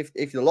ahead of them if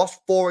they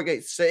lost, 4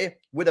 against City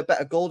with a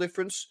better goal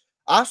difference.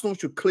 Arsenal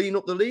should clean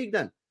up the league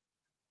then.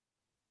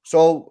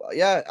 So,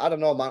 yeah, I don't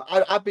know, man.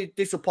 I'd be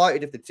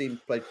disappointed if the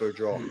team played for a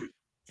draw. Do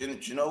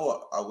you know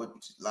what? I would,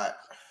 like,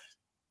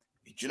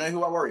 do you know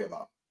who I worry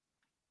about?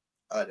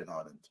 Erling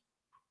Haaland.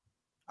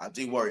 I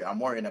do worry. I'm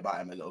worrying about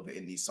him a little bit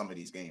in some of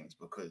these games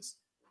because,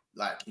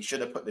 like, he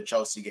should have put the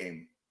Chelsea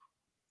game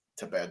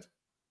to bed.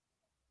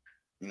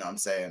 You know what I'm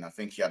saying? I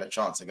think he had a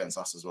chance against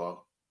us as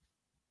well.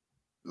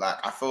 Like,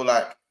 I feel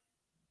like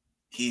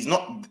he's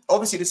not...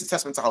 Obviously, this is a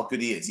testament to how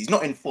good he is. He's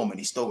not in form, and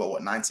he's still got,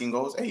 what, 19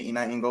 goals? 18,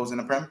 19 goals in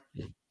the Prem?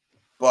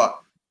 But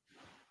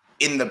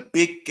in the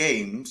big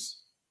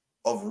games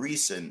of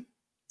recent,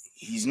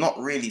 he's not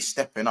really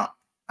stepping up.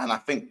 And I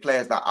think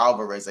players like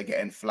Alvarez are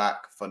getting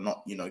flack for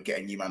not, you know,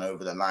 getting you man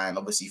over the line.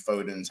 Obviously,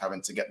 Foden's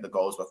having to get the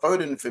goals. But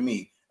Foden, for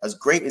me, as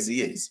great as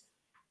he is,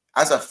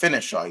 as a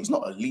finisher, he's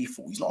not a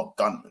lethal. He's not a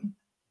gunman.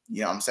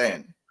 You know what I'm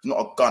saying? He's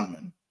not a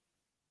gunman.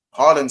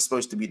 Haaland's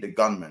supposed to be the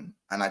gunman.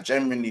 And I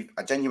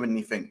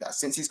genuinely think that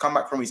since he's come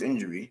back from his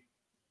injury,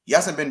 he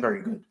hasn't been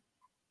very good.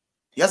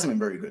 He hasn't been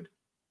very good.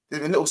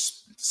 There's been little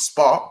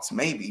sparks,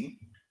 maybe,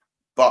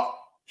 but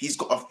he's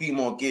got a few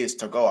more gears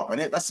to go up.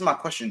 And that's my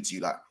question to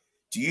you. Like,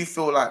 do you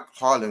feel like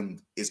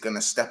Haaland is going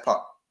to step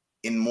up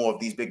in more of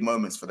these big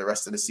moments for the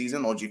rest of the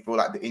season? Or do you feel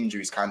like the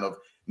injury is kind of,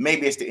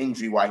 maybe it's the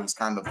injury why he's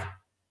kind of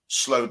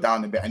slowed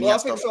down a bit and he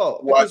has to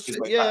work his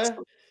way back?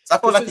 So I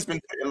feel like he's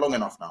been fit long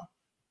enough now.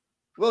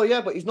 Well,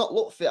 yeah, but he's not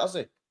looked fit, has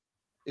he?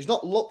 He's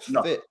not looked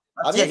fit.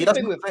 Yeah, he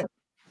doesn't look fit.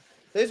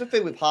 Here's the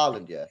thing with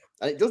Haaland, yeah,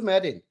 and it does me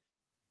head in.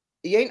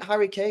 He ain't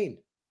Harry Kane.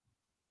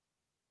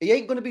 He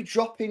ain't going to be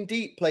dropping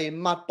deep,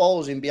 playing mad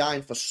balls in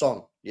behind for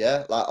Son,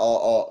 yeah? Like,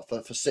 or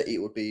for City,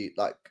 it would be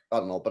like, I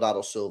don't know,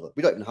 Bernardo Silva.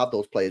 We don't even have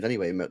those players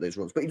anyway who make those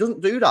runs, but he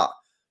doesn't do that.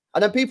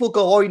 And then people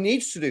go, oh, he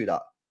needs to do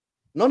that.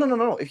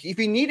 No. If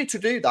he needed to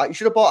do that, he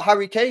should have bought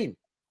Harry Kane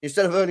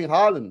instead of Erling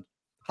Haaland.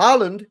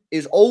 Haaland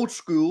is old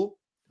school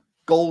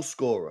goal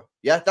scorer.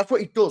 Yeah, that's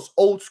what he does,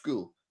 old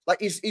school.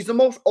 Like, he's the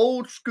most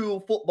old school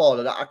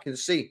footballer that I can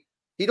see.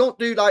 He don't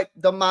do, like,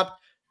 the mad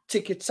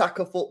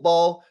tiki-taka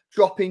football,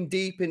 dropping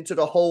deep into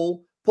the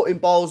hole, putting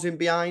balls in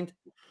behind.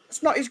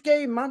 It's not his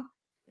game, man.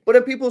 But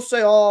then people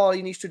say, oh,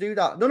 he needs to do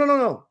that.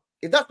 No.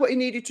 If that's what he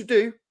needed to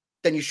do,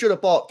 then you should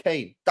have bought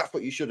Kane. That's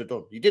what you should have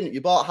done. You didn't.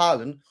 You bought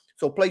Haaland,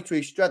 so play to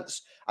his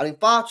strengths. And in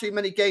far too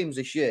many games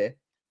this year,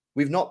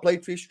 we've not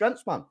played to his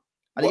strengths, man.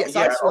 And he gets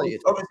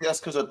isolated. Obviously, that's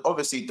because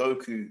obviously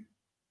Doku,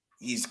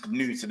 he's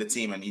new to the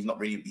team and he's not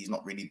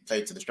really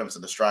played to the strengths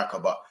of the striker.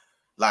 But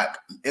like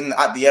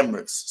at the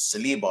Emirates,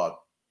 Saliba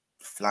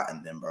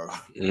flattened them, bro.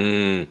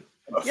 Yeah.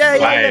 But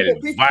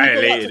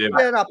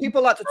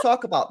people like to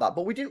talk about that,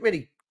 but we didn't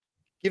really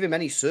give him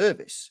any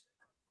service.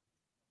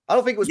 I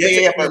don't think it was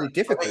particularly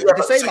difficult.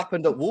 The same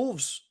happened at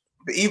Wolves.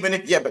 But even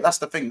if, but that's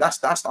the thing. That's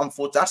the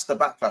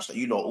backlash that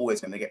you lot are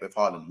always going to get with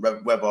Haaland,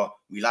 whether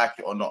we like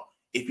it or not.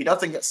 If he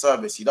doesn't get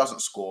service, he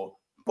doesn't score.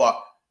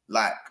 But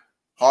like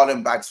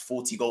Haaland bags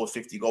 40 goals,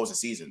 50 goals a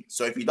season.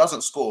 So if he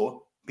doesn't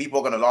score, people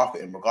are going to laugh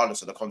at him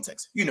regardless of the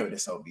context. You know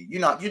this, LB. You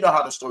know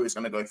how the story is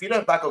going to go. If you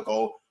don't bag a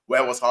goal,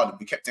 where was Haaland?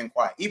 We kept him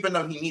quiet, even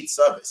though he needs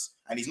service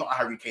and he's not a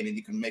Harry Kane and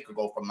he can make a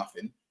goal from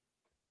nothing.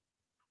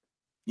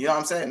 You know what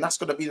I'm saying? That's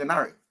going to be the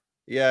narrative.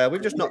 Yeah,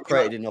 we've just not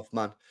created enough,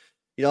 man.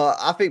 You know,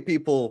 I think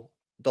people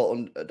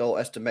don't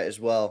estimate as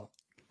well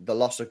the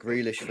loss of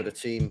Grealish for the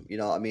team. You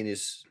know what I mean?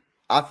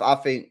 I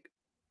think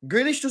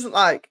Grealish doesn't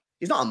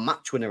he's not a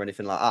match winner or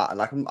anything like that. And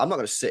like, I'm not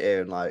going to sit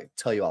here and like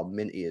tell you how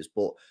mint he is,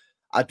 but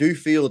I do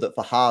feel that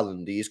for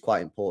Haaland, he is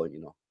quite important,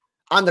 you know.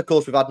 And of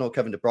course, we've had no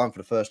Kevin De Bruyne for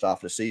the first half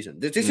of the season.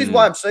 This is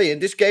why I'm saying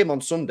this game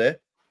on Sunday,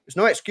 there's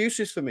no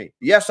excuses for me.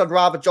 Yes, I'd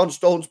rather John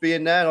Stones be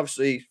in there. And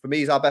obviously, for me,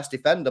 he's our best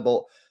defender,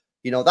 but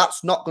you know,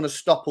 that's not going to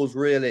stop us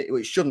really.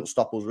 It shouldn't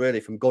stop us really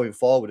from going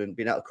forward and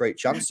being able to create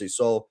chances.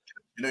 So,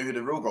 you know who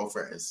the real goal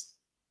threat is?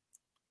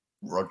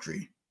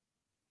 Rodri.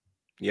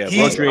 Yeah,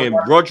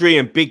 Rodri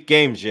in big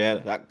games. Yeah,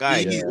 that guy.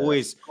 He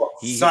always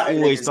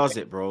does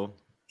it, bro.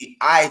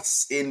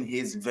 Ice in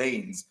his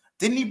veins.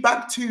 Didn't he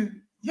bag 2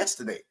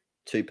 yesterday?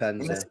 2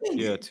 pens.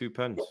 Yeah, 2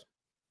 pens.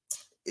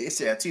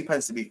 It's 2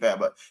 pens to be fair,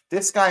 but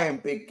this guy in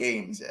big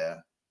games,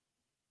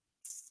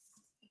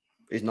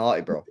 he's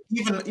naughty, bro.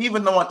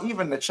 Even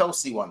the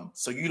Chelsea one,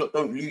 so you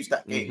don't lose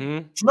that game. Do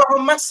you know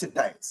how massive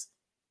that is?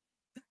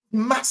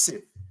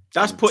 Massive.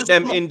 That's put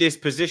them in this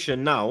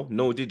position now,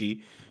 no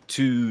Diddy,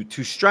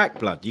 to strike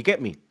blood. You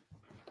get me?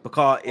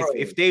 Because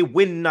if they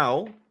win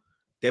now,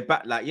 they're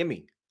back like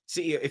Yemi.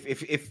 City,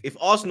 if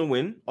Arsenal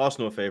win,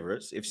 Arsenal are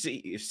favourites. If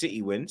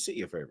City win,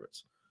 City are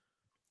favourites.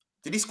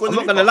 Did he score? I'm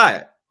not gonna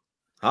lie.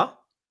 Huh?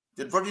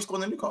 Did Rodri score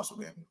in the Newcastle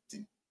game?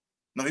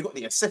 No, he got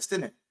the assist,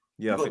 didn't it?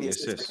 Yeah, I think the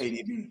assist.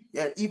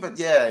 Yeah,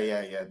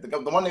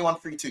 the one they won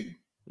 3-2.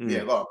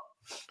 Yeah, go on.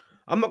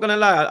 I'm not gonna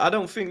lie. I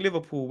don't think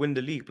Liverpool win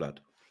the league, blood.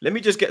 Let me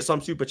just get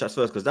some super chats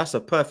first because that's a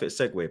perfect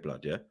segue,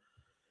 blood. Yeah.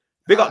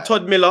 Big up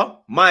Todd Miller,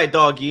 my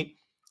doggy.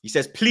 He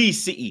says,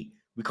 "Please, City.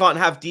 We can't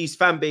have these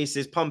fan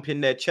bases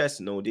pumping their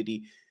chest." No, did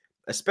he?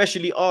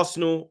 Especially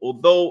Arsenal,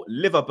 although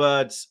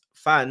Liverbirds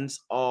fans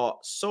are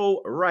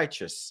so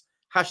righteous.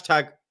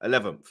 Hashtag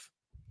 11th.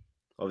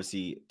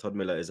 Obviously, Todd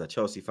Miller is a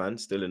Chelsea fan,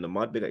 still in the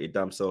mud. Big up your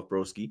damn self,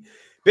 broski.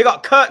 Big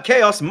up Kurt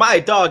Chaos, my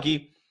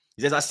doggy.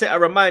 He says, I set a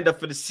reminder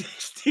for the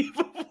 16th.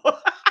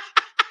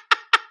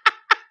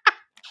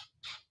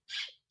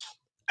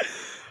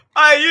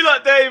 Aye, you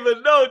lot don't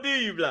even know, do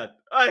you, blood?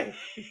 Aye.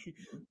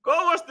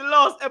 Go watch the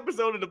last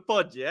episode of the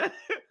pod, yeah?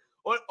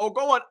 or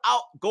go on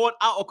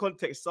out of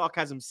context,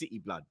 sarcasm city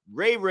blood.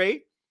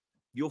 Ray,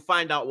 you'll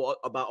find out what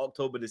about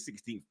October the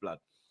 16th, blood.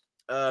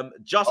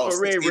 Just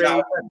for Ray.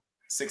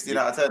 16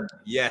 out of 10.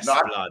 Yes, no,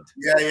 blood.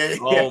 Yeah.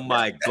 Oh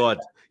my God.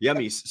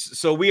 Yummy.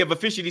 So we have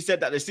officially said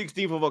that the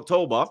 16th of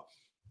October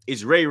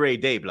is Ray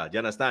Day, blood. You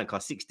understand?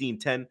 Because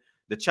 1610,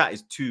 the chat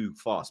is too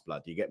fast,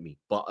 blood. You get me?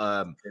 But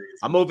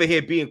I'm over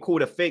here being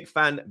called a fake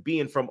fan,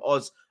 being from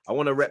Oz. I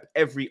want to rep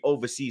every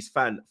overseas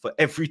fan for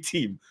every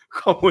team.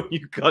 Come on,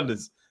 you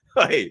Gunners.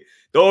 Hey,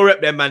 don't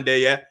rep them, man, there,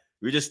 yeah?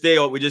 We just stay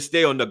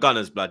on the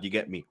Gunners, blood. You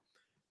get me?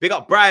 Big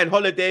up Brian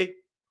Holiday.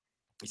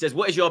 He says,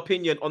 what is your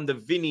opinion on the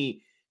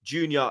Vinny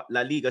Junior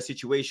La Liga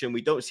situation?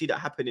 We don't see that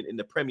happening in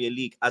the Premier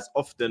League as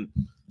often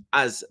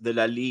as the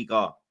La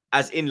Liga,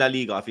 as in La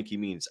Liga, I think he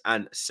means,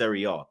 and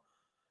Serie A.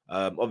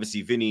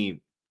 Obviously,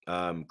 Vinny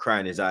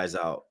crying his eyes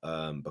out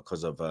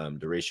because of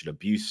the racial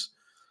abuse.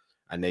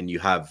 And then you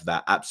have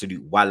that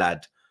absolute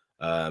wallad,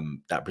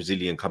 that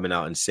Brazilian coming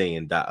out and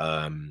saying that,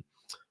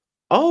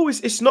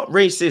 it's not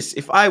racist.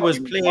 If I was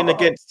playing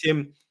against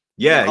him,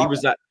 yeah, he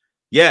was like,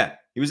 yeah,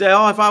 he was there.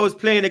 Oh, if I was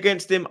playing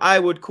against him, I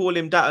would call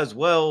him that as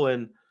well.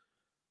 And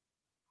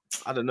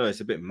I don't know,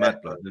 it's a bit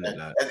mad, blood, isn't it?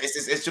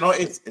 Like,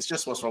 it's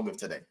just what's wrong with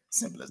today.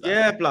 Simple as that.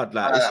 Yeah, blood,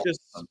 like it's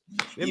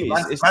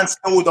just man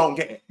still don't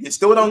get it. You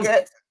still don't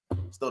get it.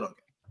 Still don't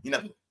get it. You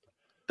know.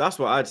 That's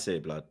what I'd say,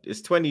 blood.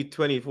 It's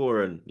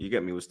 2024, and you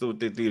get me. We're still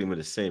dealing with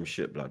the same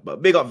shit, blood.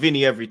 But big up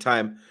Vinny every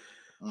time.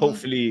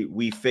 Hopefully,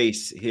 we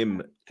face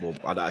him. Well,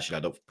 I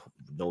don't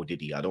know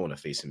Diddy. I don't want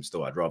to face him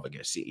still. I'd rather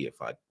get City if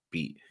I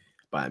beat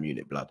Bayern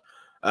Munich, blood.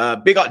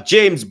 Big up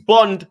James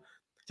Bond.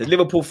 Says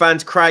Liverpool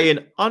fans crying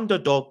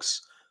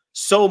underdogs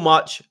so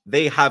much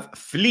they have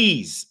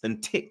fleas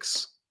and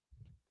ticks.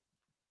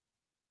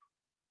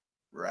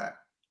 Right.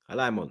 I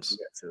like Mons.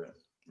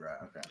 Right.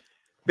 Okay.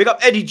 Big up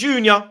Eddie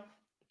Jr.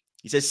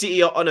 He says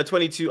City are on a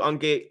 22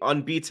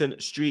 unbeaten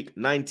streak,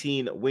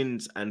 19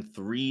 wins and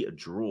 3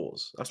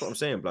 draws. That's what I'm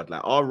saying, blood. Like,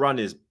 our run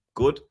is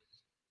good,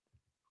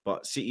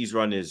 but City's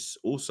run is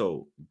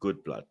also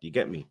good, blood. You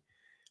get me?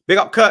 Big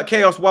up Kurt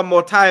Chaos one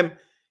more time.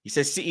 He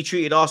says City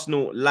treated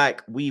Arsenal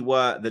like we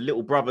were the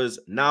little brothers.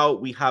 Now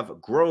we have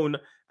grown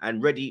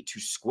and ready to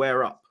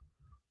square up.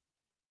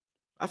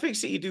 I think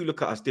City do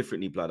look at us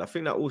differently, blood. I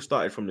think that all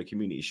started from the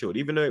Community Shield.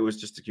 Even though it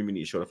was just a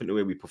Community Shield, I think the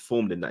way we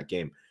performed in that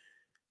game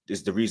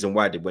is the reason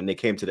why when they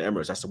came to the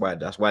Emirates,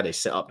 that's why they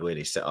set up the way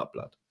they set up,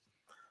 blood.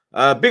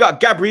 Big up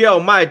Gabrielle,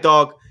 my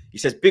dog. He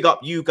says, big up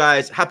you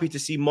guys. Happy to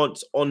see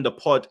Monts on the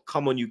pod.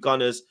 Come on, you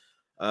Gunners.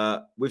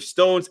 With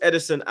Stones,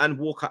 Edison, and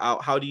Walker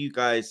out, how do you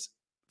guys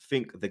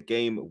think the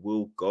game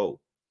will go?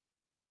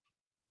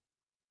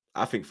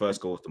 I think first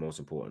goal is the most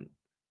important.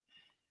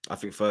 I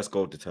think first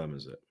goal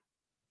determines it.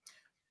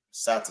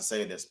 Sad to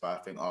say this, but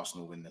I think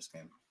Arsenal win this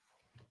game.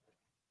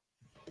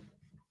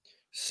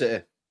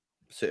 City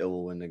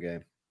will win the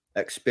game.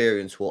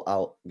 Experience will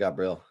out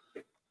Gabriel.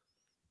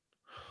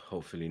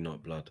 Hopefully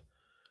not, blood.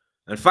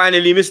 And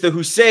finally, Mr.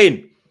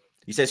 Hussein.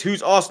 He says,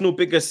 who's Arsenal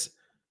biggest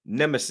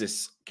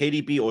nemesis?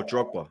 KDB or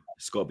Drogba?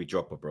 It's got to be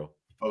Drogba, bro.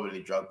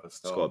 Probably Drogba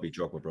still. It's got to be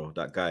Drogba, bro.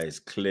 That guy is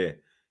clear.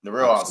 The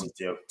real answer is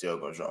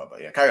Diogo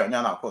Drogba. Yeah, carry on. No,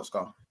 of course, go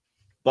on.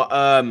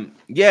 But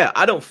yeah,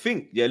 I don't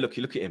think. Yeah, look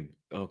at him.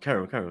 Oh,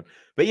 carry on.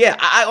 But yeah,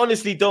 I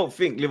honestly don't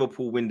think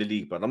Liverpool win the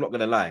league, but I'm not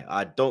gonna lie.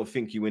 I don't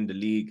think you win the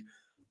league.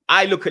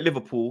 I look at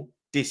Liverpool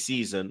this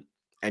season,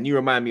 and you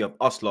remind me of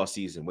us last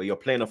season, where you're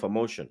playing off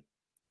emotion.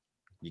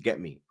 You get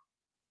me?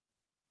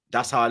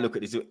 That's how I look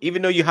at this.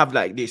 Even though you have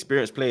like the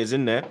experienced players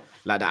in there,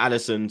 like the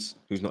Allisons,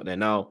 who's not there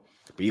now,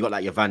 but you got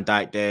like your Van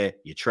Dijk there,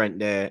 your Trent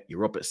there, your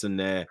Robertson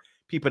there,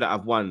 people that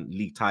have won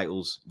league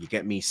titles. You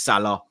get me?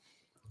 Salah.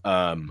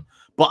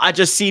 But I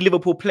just see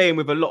Liverpool playing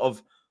with a lot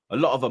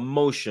of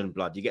emotion,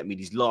 blood. You get me?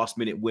 These last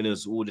minute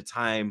winners all the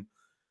time.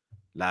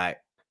 Like,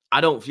 I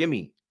don't feel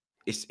me.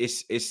 It's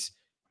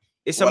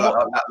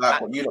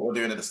like what you lot were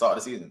doing at the start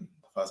of the season.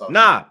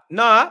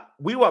 Nah.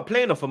 We weren't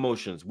playing off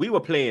emotions. We were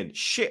playing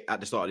shit at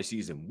the start of the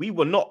season. We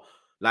were not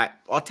like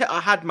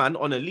Arteta had man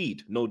on a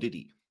lead. No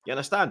Diddy. You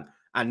understand?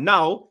 And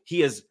now he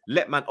has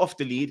let man off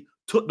the lead,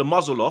 took the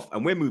muzzle off,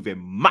 and we're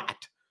moving mad.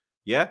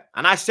 Yeah.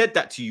 And I said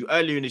that to you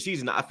earlier in the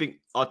season that I think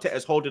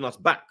Arteta's holding us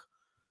back.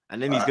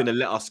 And then he's gonna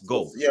let us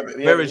go.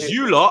 Whereas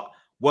you lot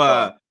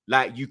were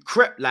like you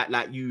crept like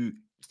you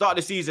start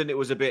the season, it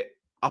was a bit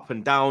up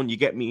and down. You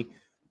get me?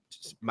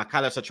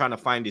 McAllister trying to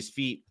find his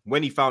feet.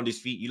 When he found his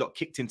feet, you lot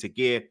kicked into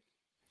gear.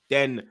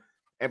 Then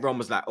everyone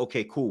was like,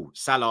 okay, cool.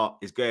 Salah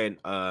is going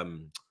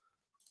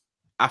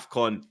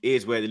AFCON.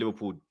 Here's where the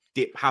Liverpool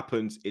dip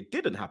happens. It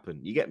didn't happen.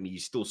 You get me? You're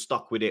still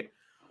stuck with it.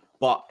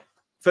 But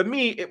for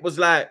me, it was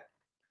like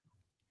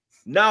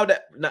now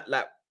that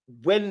like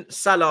when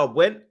Salah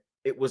went,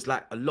 it was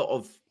like a lot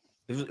of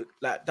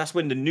like that's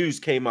when the news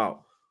came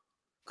out.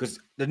 Because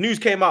the news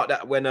came out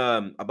that when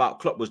about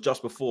Klopp was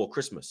just before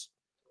Christmas.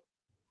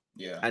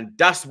 Yeah. And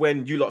that's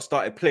when you lot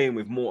started playing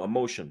with more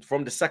emotion.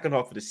 From the second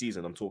half of the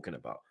season, I'm talking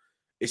about.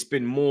 It's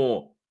been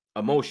more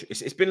emotion.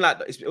 It's been like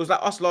it was like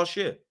us last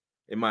year,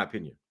 in my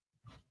opinion.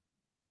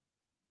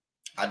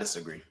 I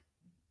disagree.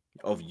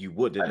 Of you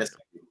would, innit?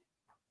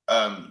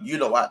 You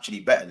lot were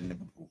actually better than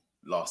Liverpool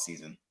last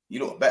season.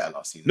 You lot were better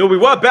last season. No, we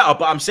were better,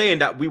 but I'm saying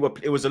that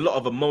it was a lot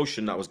of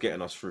emotion that was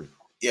getting us through.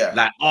 Yeah.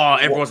 Like, oh,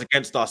 everyone's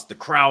against us. The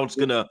crowd's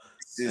gonna.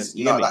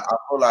 Like, I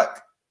feel like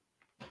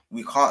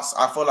we can't.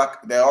 I feel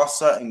like there are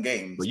certain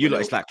games. But you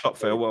lot, it's like Klopp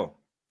farewell.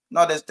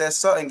 No, there's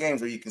certain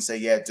games where you can say,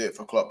 yeah, do it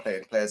for Klopp.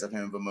 Players have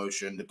him with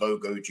emotion. The go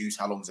juice.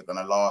 How long is it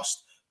gonna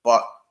last?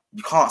 But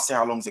you can't say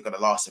how long is it gonna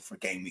last for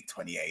game week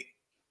 28.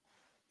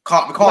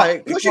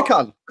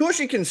 Of course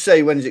you can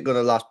say when's it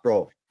gonna last,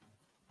 bro.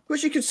 Of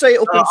course you can say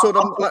it up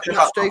until match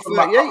day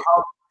 38.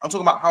 I'm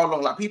talking about how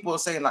long. Like people are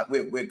saying, like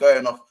we're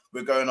going off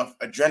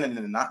adrenaline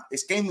and that.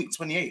 It's game week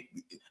 28.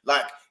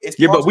 Like it's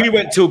but we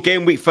went till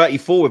game week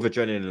 34 with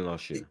adrenaline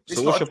last year.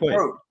 So what's your point?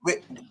 Bro,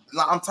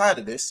 I'm tired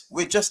of this.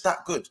 We're just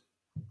that good.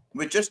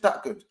 We're just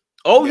that good.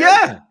 Oh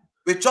yeah.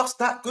 We're just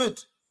that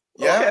good.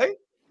 Yeah. Okay.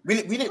 We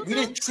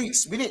didn't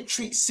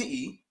treat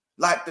City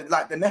like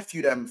the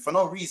nephew them for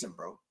no reason,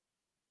 bro.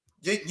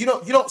 You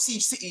don't see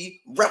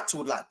City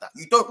rattled like that.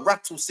 You don't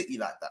rattle City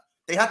like that.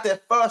 They had their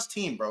first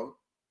team, bro.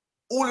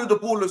 All of the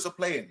ballers are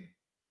playing.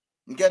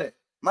 You get it?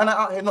 Man are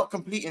out here not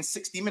completing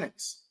 60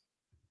 minutes.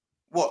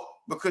 What?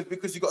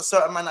 Because you got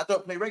certain man that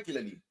don't play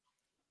regularly.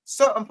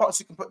 Certain parts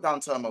you can put down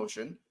to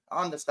emotion.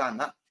 I understand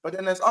that. But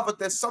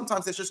then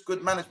sometimes there's just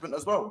good management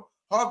as well.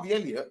 Harvey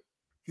Elliott,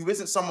 who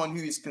isn't someone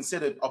who is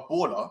considered a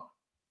baller,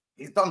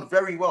 he's done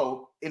very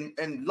well in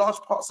large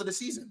parts of the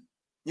season.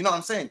 You know what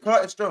I'm saying?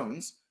 Curtis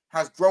Jones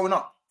has grown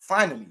up,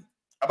 finally.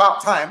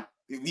 About time.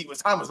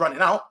 Time was running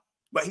out,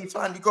 but he's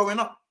finally growing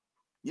up.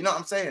 You know what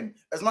I'm saying?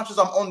 As much as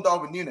I'm on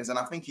Darwin Núñez and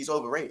I think he's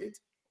overrated,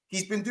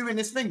 he's been doing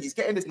his thing. He's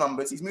getting his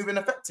numbers. He's moving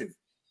effective.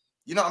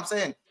 You know what I'm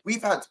saying?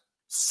 We've had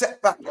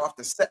setback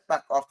after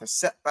setback after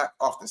setback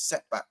after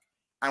setback,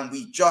 and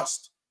we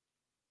just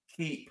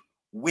keep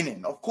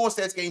winning. Of course,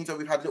 there's games where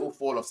we've had little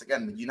fall-offs.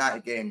 Again, the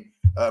United game,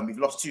 we've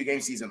lost 2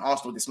 game season.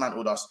 Arsenal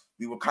dismantled us.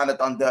 We were kind of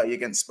done dirty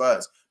against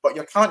Spurs. But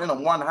you're counting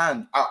on one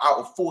hand out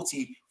of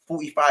 40,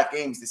 45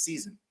 games this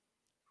season.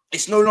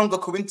 It's no longer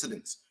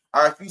coincidence.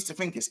 I refuse to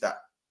think it's that.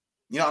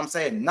 You know what I'm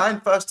saying?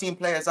 9 first-team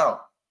players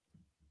out.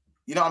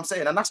 You know what I'm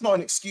saying? And that's not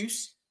an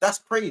excuse. That's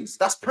praise.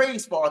 That's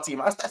praise for our team.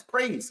 That's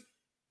praise.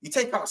 You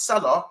take out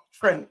Salah,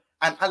 Trent,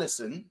 and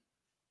Alisson.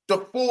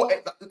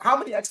 How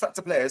many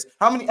X-Factor players,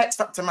 how many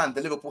X-Factor man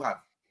do Liverpool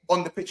have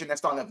on the pitch in their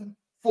starting 11?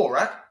 4,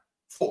 right?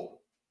 4.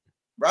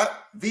 Right?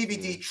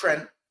 VVD,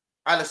 Trent,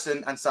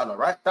 Alisson, and Salah,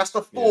 right? That's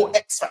the 4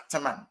 X-Factor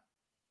man.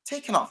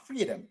 Taking out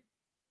 3 of them.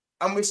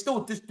 And we're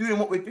still just doing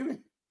what we're doing.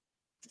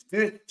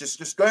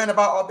 Just going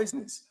about our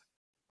business.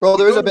 Bro,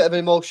 there is a bit of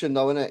emotion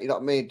though, innit? You know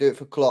what I mean? Do it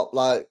for Klopp.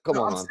 Like, come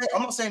on, man.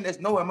 I'm not saying there's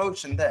no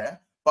emotion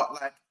there, but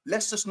like,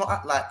 let's just not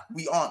act like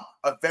we aren't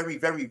a very,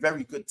 very,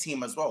 very good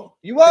team as well.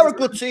 You are a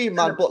good team,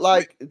 man, but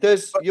like,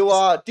 you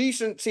are a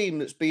decent team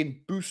that's been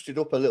boosted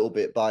up a little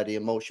bit by the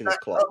emotion of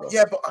Klopp. Bro.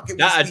 Yeah, but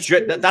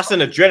that's an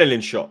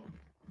adrenaline shot.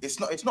 It's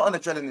not an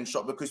adrenaline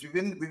shot because we've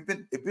been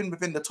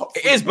within the top.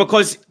 It is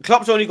because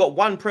Klopp's only got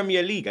 1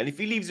 Premier League, and if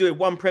he leaves you with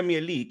 1 Premier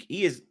League,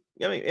 he is.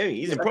 I mean,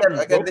 he's in problems.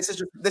 Again,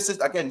 this is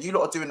again, you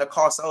lot are doing the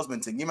car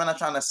salesman thing. You man are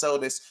trying to sell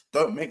this.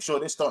 Don't make sure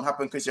this don't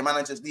happen because your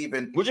manager's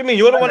leaving. What do you mean?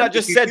 You're the one that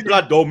just said,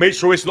 blood, though, make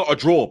sure it's not a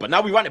draw. But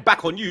now we run it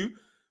back on you.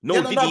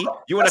 Diddy,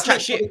 you want to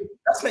chat shit?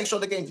 Let's make sure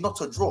the game's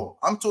not a draw.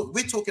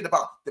 We're talking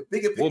about the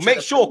bigger picture. Well,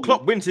 make sure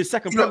Klopp wins his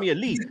 2nd Premier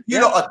League.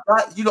 You lot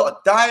are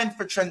dying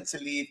for Trent to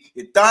leave.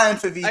 You're dying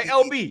for VVD. Hey,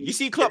 LB, you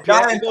see Klopp,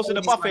 he goes to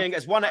the buffet and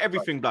gets 1 of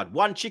everything, blood.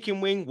 1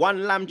 chicken wing,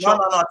 1 lamb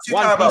chop,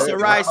 1 piece of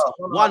rice,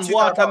 1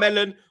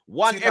 watermelon,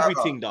 1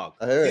 everything, dog.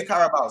 2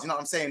 Carabaos, you know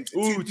what I'm saying?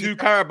 2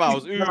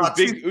 Carabaos.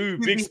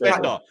 Big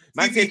spender.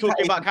 Man say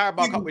talking about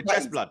Carabao Cup with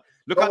chest, blood.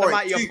 Look how the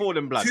mighty you're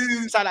falling, blood.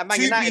 You sound like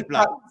Man United,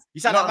 blood. You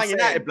sound like Man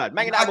United, blood.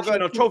 Man United were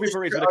going on trophy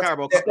parades with the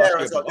Carabao Cup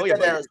last year.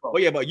 Oh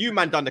yeah, but you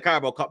man done the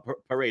Carabao Cup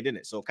parade,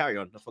 innit? So carry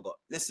on. I forgot.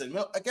 Listen,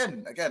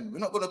 again, we're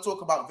not going to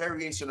talk about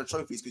variation of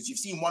trophies because you've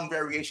seen 1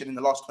 variation in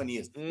the last 20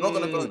 years. We're not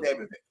going to go there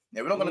with it.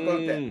 Yeah, we're not going to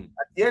go there.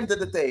 At the end of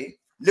the day,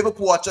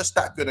 Liverpool are just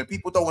that good, and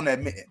people don't want to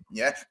admit it.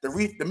 Yeah, the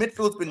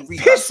midfield's been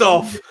revamped. Piss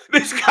off!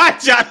 This guy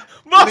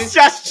must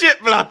just shit,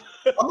 blood.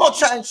 I'm not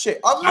chatting shit.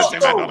 I'm not.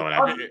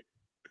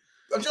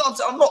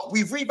 I'm not.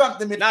 We've revamped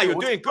the midfield. Now you're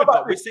doing good,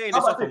 but we're saying it's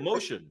off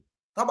emotion.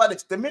 How about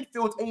this? The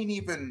midfield ain't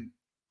even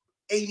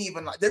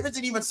like there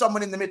isn't even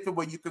someone in the midfield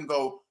where you can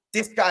go,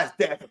 this guy's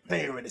there for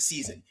player of the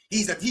season.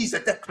 He's a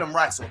Declan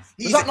Rice.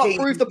 Does that not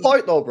prove the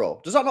point though,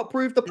 bro? Does that not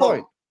prove the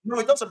point? No,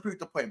 it doesn't prove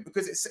the point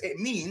because it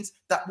means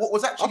that what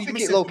was actually I think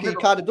it low-key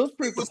kind of does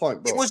prove the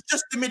point, bro. It was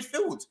just the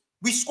midfield.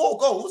 We score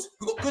goals.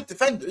 We got good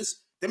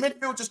defenders. The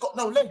midfield just got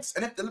no legs.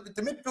 And if the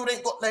midfield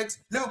ain't got legs,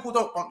 Liverpool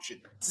don't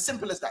function. It's as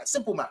simple as that.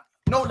 Simple math.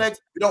 No legs,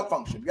 we don't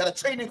function. We had a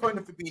training cone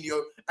in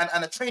Fabinho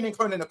and a training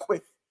cone in a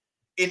quiff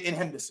in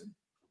Henderson.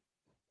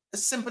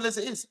 As simple as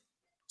it is.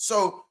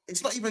 So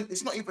it's not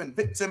even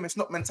victim. It's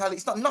not mentality.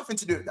 It's not nothing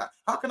to do with that.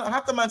 How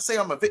can man say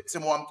I'm a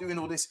victim or I'm doing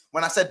all this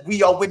when I said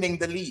we are winning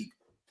the league?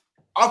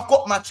 I've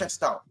got my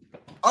chest out.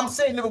 I'm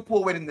saying Liverpool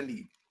are winning the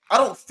league. I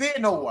don't fear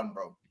no one,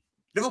 bro.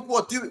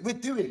 Liverpool we're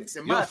doing this.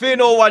 You don't fear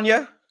no one,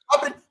 yeah?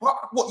 I've been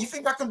what you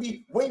think I can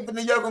be waving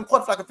the Jurgen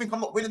Klopp flag and think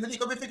I'm not winning the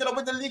league? I've been thinking I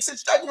win the league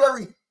since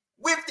January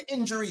with the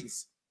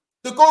injuries.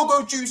 The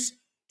go-go juice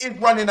is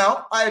running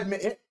out. I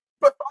admit it.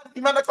 But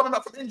the men are coming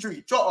back from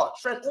injury. Jota,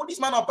 Trent, all these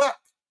men are back.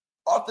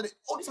 All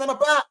these men are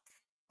back.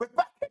 We're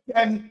back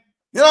again.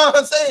 You know what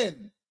I'm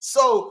saying?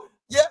 So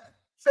yeah,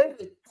 say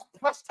it.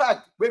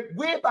 Hashtag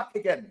we're back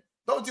again.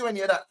 Don't do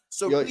any of that.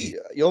 So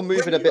you're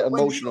moving a bit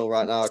emotional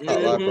right now. I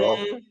can't lie,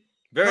 bro.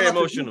 Very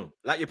emotional,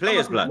 like your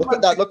players' blood. Look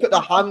at that. Look at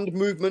the hand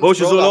movement.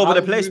 Emotions all over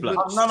the place, blood.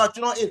 No, do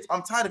you know what it is?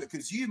 I'm tired of it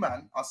because you,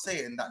 man, are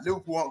saying that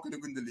Liverpool aren't going to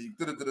win the league.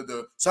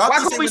 So why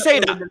can't we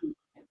say that?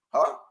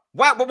 Huh?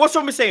 Why? What's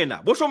wrong with saying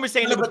that? What's wrong with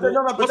saying Liverpool?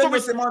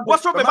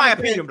 What's wrong with my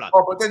opinion, blood?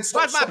 Oh, but then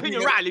why's my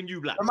opinion rattling you,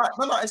 blood?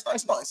 No, it's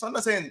not. I'm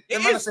not saying.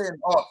 I'm not saying.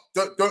 Oh,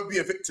 don't be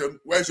a victim.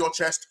 Where's your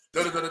chest?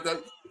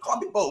 It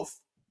can't be both.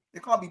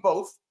 It can't be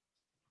both.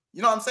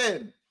 You know what I'm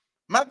saying?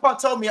 Man can't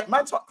tell me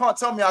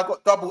I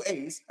got double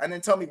A's and then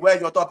tell me where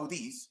your double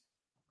D's.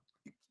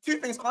 Two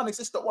things can't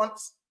exist at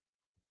once.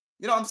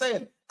 You know what I'm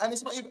saying? And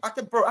it's not even, I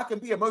can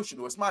be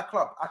emotional. It's my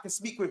club. I can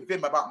speak with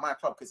Vim about my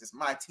club because it's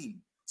my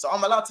team. So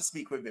I'm allowed to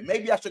speak with him.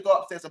 Maybe I should go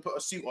upstairs and put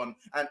a suit on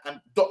and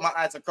dot my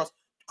I's and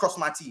cross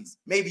my T's.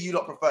 Maybe you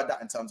lot prefer that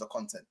in terms of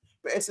content.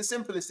 But it's as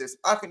simple as this.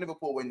 I think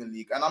Liverpool win the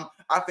league. And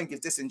I think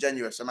it's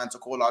disingenuous for man to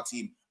call our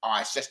team,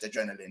 it's just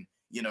adrenaline.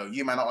 You know,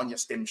 you man are on your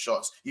stim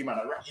shots. You man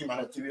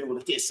are doing all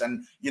of this,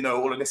 and you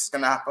know all of this is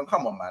gonna happen.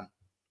 Come on, man.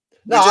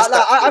 No,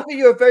 I think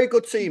you're a very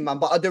good team, man.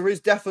 But there is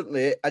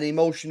definitely an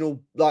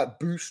emotional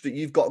boost that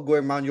you've got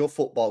going around your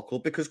football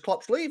club because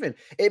Klopp's leaving.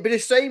 It'd be the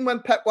same when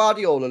Pep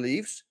Guardiola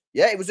leaves.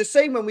 Yeah, it was the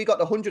same when we got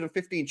the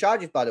 115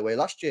 charges. By the way,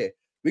 last year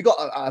we got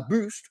a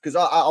boost because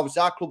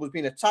obviously our club was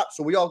being attacked,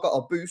 so we all got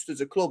a boost as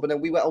a club, and then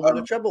we went on with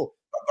the treble.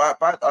 All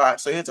right.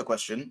 So here's a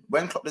question: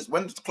 when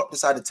Klopp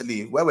decided to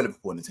leave, where were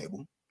Liverpool on the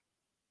table?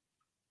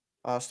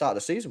 Start of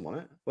the season,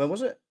 wasn't it? When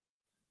was it?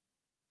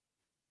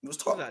 It was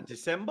top. Was that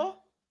December?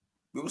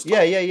 It was top.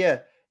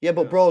 Yeah.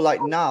 But bro,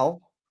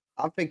 now,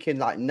 I'm thinking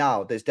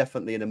now there's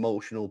definitely an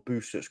emotional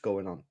boost that's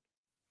going on.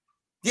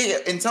 Yeah.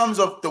 In terms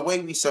of the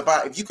way we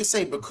survive, if you could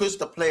say because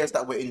the players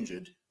that were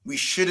injured, we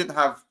shouldn't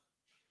have.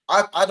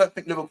 I don't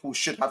think Liverpool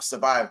should have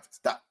survived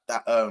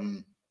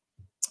the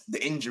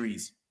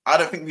injuries. I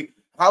don't think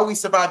how we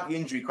survived the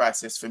injury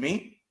crisis for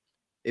me.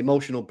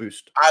 Emotional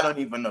boost. I don't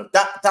even know.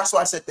 That's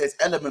why I said there's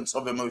elements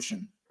of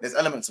emotion. There's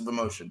elements of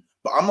emotion.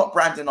 But I'm not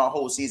branding our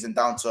whole season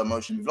down to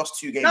emotion. We've lost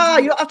 2 games. Nah,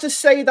 you don't have to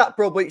say that,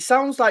 bro. But it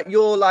sounds like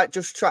you're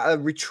just trying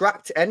to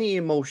retract any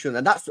emotion.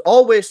 And that's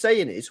all we're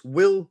saying is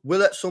will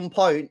at some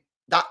point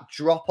that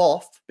drop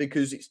off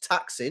because it's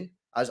taxing,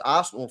 as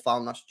Arsenal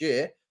found last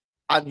year,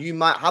 and you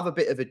might have a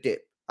bit of a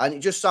dip. And it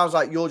just sounds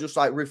like you're just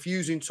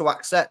refusing to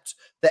accept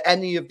that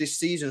any of this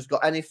season's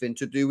got anything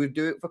to do with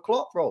doing it for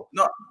Klopp, bro.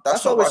 No,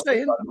 that's what we're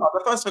saying. No,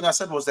 the first thing I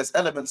said was there's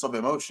elements of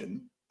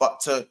emotion, but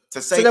to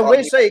say. So then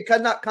we're saying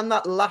can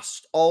that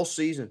last all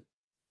season?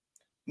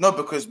 No,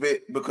 because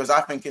I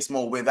think it's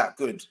more we're that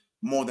good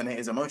more than it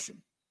is emotion.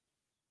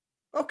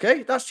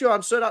 Okay, that's your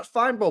answer. That's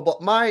fine, bro.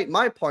 But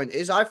my point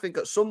is, I think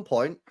at some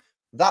point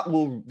that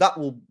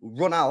will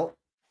run out,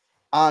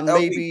 and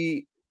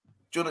maybe.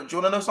 Do you want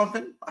to know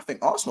something? I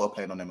think Arsenal are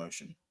playing on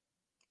emotion.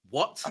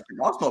 What? I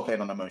think Arsenal are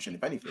playing on emotion,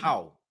 if anything.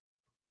 How?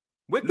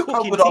 We're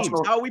cooking teams.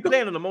 How are we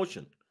playing on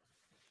emotion?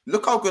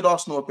 Look how good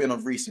Arsenal have been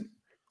of recent.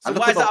 So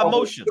why is that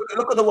emotion?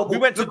 Look at the wobble. We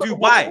went to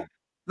Dubai.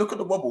 Look at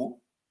the wobble.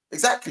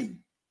 Exactly.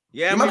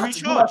 Yeah, we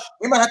recharged.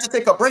 You might have to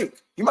take a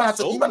break. You might have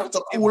to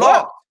cool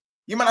off.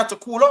 You might have to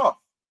cool off.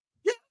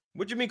 Yeah.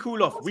 What do you mean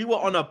cool off? We were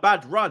on a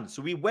bad run,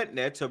 so we went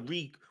there to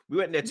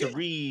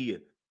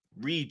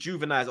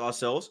rejuvenate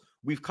ourselves.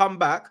 We've come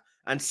back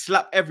and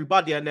slap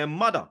everybody and their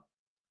mother.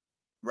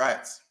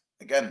 Right.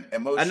 Again,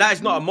 emotion. And that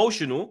is not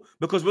emotional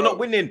because we're not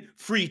winning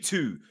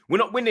 3-2. We're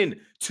not winning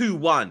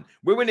 2-1.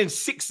 We're winning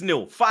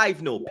 6-0,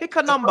 5-0. Pick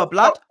a number,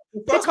 blood.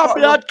 Pick a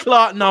blood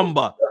clot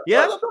number.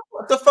 Yeah?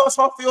 The first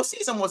half of your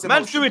season was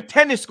emotional. Man's doing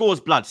tennis scores,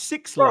 blood.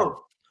 6 love.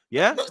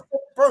 Yeah?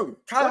 Bro,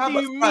 what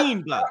do you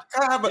mean, blood?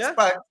 Kai Havertz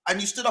back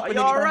and you stood up and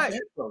you right.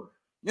 Bro.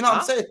 You know what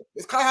I'm saying?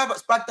 If Kai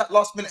Havertz bagged that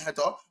last minute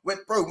header, when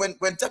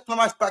Declan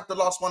Rice bagged the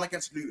last one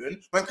against Luton,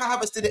 when Kai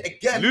Havertz did it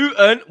again.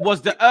 Luton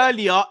was the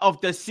earlier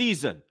of the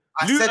season.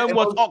 Luton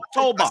was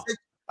October.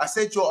 I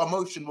said your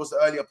emotion was the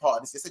earlier part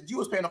of this. I said you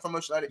was playing off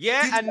emotion earlier.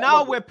 Yeah, and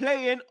now we're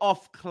playing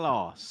off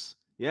class.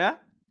 Yeah?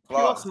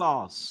 Pure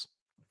class.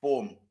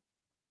 Form.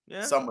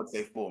 Yeah. Some would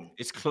say form.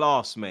 It's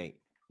class, mate.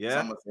 Yeah.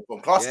 Some would say form.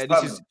 Class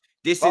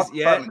this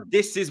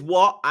is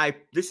what I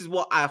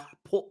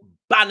put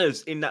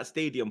banners in that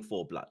stadium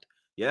for, blood.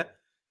 Yeah.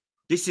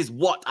 This is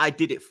what I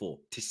did it for,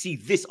 to see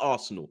this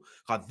Arsenal.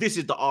 Because this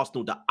is the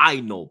Arsenal that I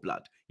know,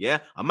 blood. Yeah.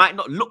 I might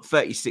not look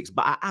 36,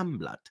 but I am,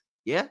 blood.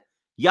 Yeah.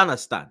 You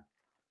understand?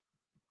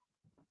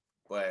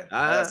 Well,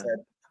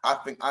 I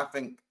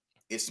think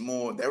it's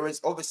more. There's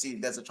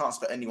a chance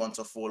for anyone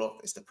to fall off.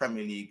 It's the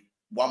Premier League.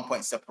 1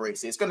 point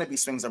separates it. It's going to be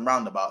swings and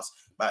roundabouts.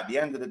 But at the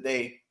end of the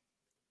day,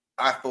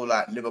 I feel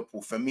like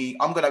Liverpool, for me,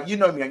 I'm going to, you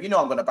know me, I'm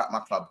going to back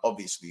my club,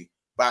 obviously.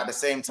 But at the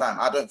same time,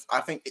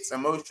 I think it's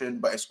emotion,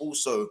 but it's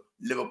also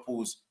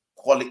Liverpool's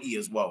quality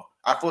as well.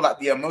 I feel like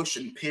the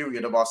emotion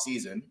period of our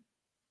season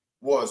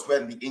was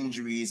when the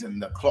injuries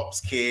and the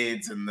Klopp's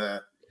kids and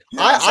the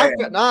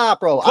nah,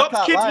 bro.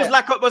 Klopp's kids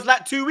was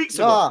like 2 weeks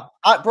ago.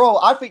 Bro,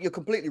 I think you're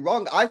completely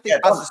wrong. I think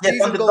as the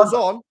season goes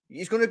on,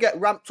 he's going to get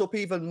ramped up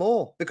even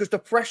more because the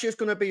pressure is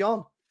going to be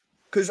on.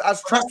 Because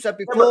as Troop said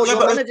before,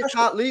 your manager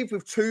can't leave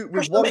with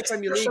one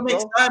Premier League,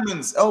 makes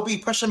diamonds.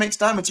 LB, pressure makes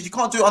diamonds. If you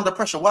can't do it under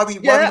pressure, why are we?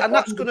 And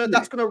that's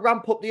gonna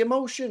ramp up the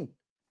emotion.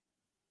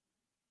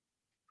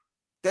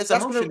 There's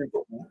emotion.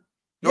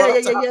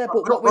 Yeah.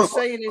 But what we're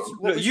saying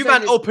is, you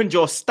man opened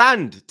your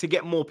stand to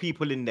get more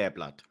people in there,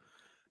 blood.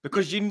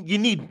 Because you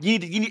need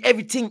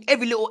everything,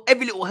 every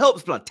little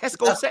helps, blood.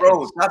 Tesco settings.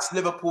 Bro, that's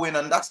Liverpool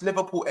and that's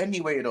Liverpool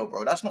anyway, though,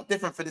 bro. That's not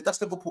different for this. That's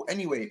Liverpool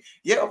anyway.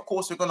 Yeah, of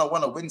course we're gonna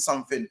want to win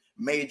something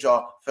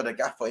major for the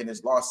gaffer in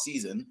his last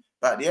season.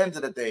 But at the end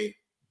of the day,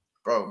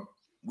 bro,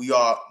 we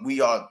are.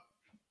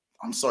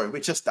 I'm sorry, we're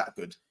just that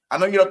good. I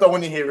know you don't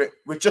want to hear it.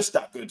 We're just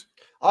that good.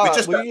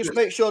 Will you just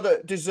make sure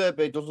that De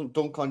Zerbi doesn't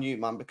dunk on you,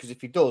 man? Because if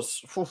he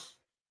does,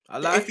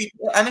 if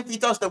he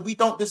does, then we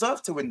don't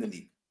deserve to win the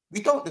league. We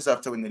don't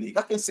deserve to win the league.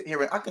 I can sit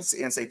here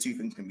and say two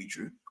things can be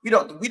true. We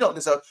don't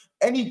deserve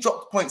any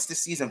dropped points this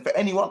season for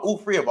anyone. All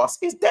three of us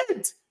is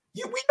dead.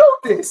 We know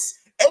this.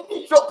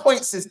 Any drop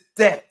points is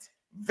dead.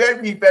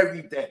 Very,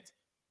 very dead.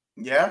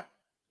 Yeah.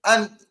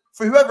 And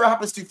for whoever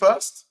happens to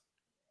first,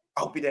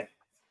 I'll be there.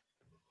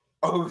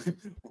 Oh,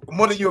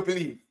 more than you'll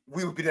believe,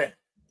 we will be there.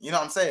 You know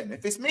what I'm saying?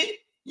 If it's me,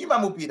 you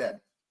man will be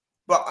there.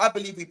 But I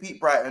believe we beat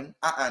Brighton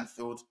at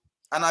Anfield,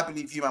 and I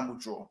believe you man will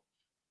draw.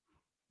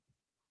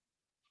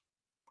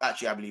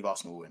 Actually, I believe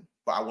Arsenal will win,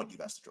 but I want you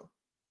guys to draw.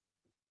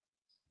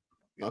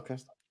 Okay.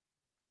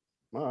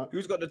 All right.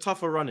 Who's got the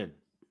tougher running?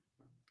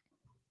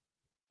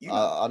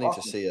 I need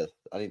to see it.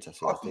 I need to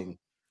see a thing.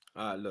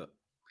 All right, look.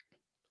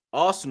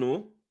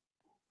 Arsenal.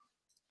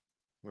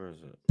 Where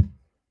is it?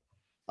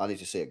 I need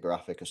to see a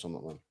graphic or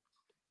something, man.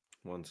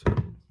 1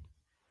 second.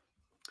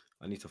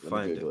 I need to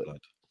find it, blood.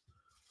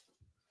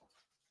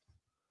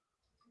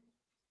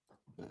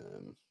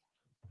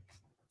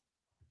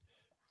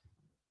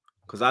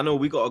 Because I know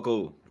we got to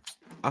go.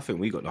 I think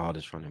we got the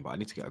hardest running, but I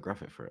need to get a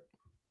graphic for it.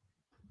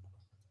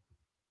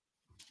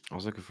 I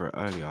was looking for it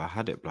earlier. I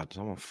had it, blood.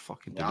 Someone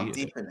fucking deleted I'm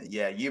deep in it.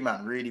 Yeah, you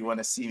man really want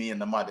to see me in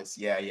the mud.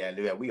 Yeah,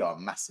 Louis, we are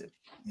massive.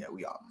 Yeah,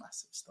 we are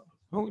massive still.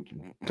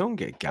 Don't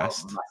get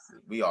gassed.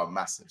 We are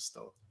massive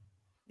still.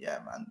 Yeah,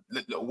 man.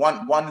 Look,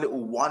 one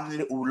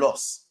little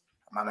loss.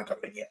 Man, I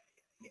got it.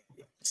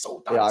 Yeah.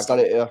 So yeah, I got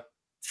it here.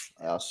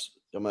 Yes,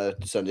 I'm gonna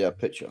send you a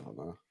picture.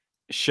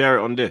 Share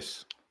it on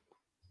this.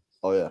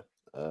 Oh yeah.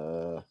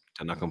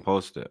 And I can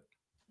post it.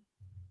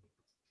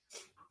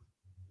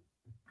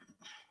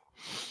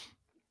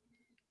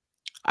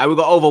 We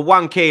got over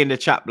 1K in the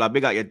chat, blood.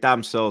 Big up your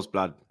damn selves,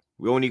 blood.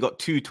 We only got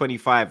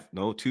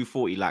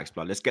 240 likes,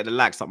 blood. Let's get the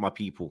likes up, my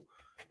people.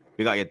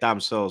 Big up your damn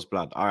selves,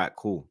 blood. All right,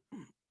 cool.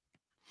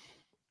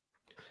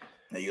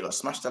 Now you lot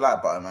smash the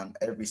like button, man,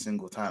 every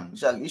single time.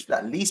 You should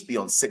at least be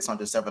on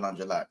 600,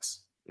 700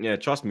 likes. Yeah,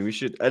 trust me. We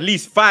should at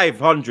least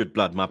 500,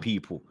 blood, my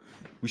people.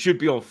 We should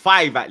be on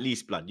 5 at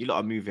least, blood. You lot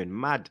are moving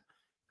mad.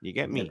 You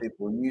get me? Yeah,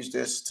 people use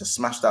this to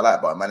smash that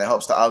like button, man. It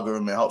helps the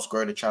algorithm. It helps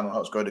grow the channel.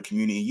 Helps grow the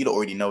community. You don't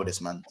already know this,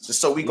 man. Just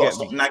so we got to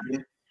stop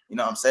nagging. You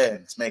know what I'm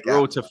saying? Let's make it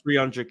road to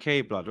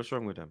 300K, blood. What's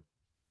wrong with them?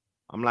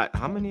 I'm like,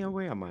 how many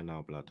away am I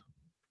now, blood?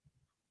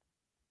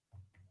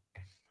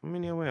 How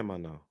many away am I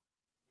now?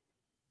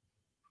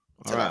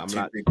 All right, I'm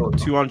like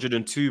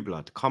 202,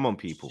 blood. Come on,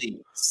 people.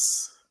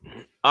 Jeez.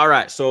 All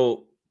right,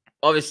 so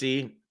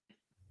obviously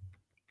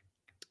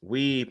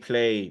we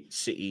play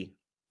City.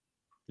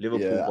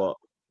 Liverpool got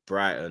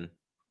Brighton.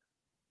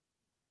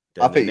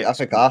 I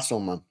think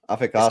Arsenal, man. I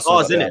think Arsenal.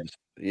 Isn't it?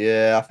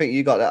 Yeah, I think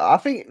you got that. I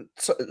think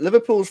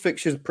Liverpool's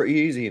fixtures are pretty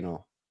easy, you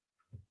know.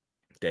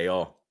 They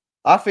are.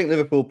 I think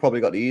Liverpool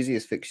probably got the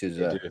easiest fixtures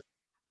there.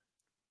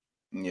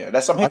 Yeah,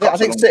 that's something. I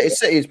think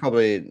City is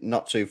probably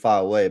not too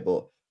far away,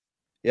 but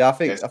yeah, I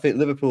think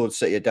Liverpool and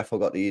City have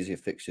definitely got the easier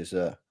fixtures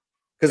there.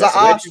 Because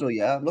Arsenal,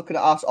 looking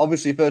at Arsenal,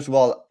 obviously, first of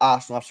all,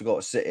 Arsenal has to go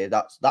to City.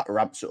 That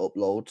ramps it up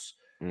loads.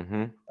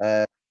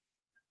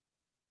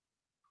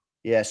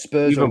 Yeah,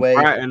 Spurs even away,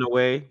 Brighton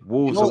away,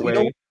 Wolves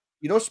away.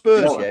 You know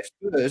Spurs,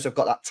 Spurs have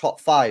got that top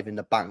 5 in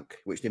the bank,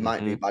 which they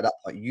might do by that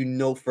point. You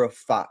know for a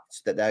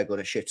fact that they're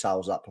going to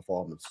shithouse that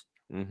performance.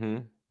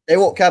 They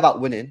won't care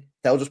about winning.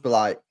 They'll just be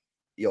like,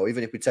 yo,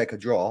 even if we take a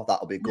draw,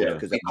 that'll be good.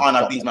 Because we can't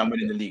have these men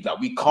winning the league. Like,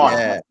 we can't.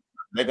 Yeah.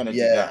 They're going to do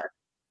that.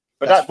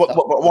 But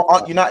what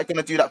aren't United going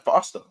to do that for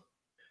us, though?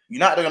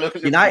 United are going to look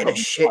at United are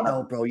shit,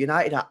 though, bro.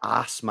 United are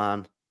ass,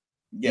 man.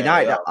 Yeah,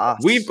 United are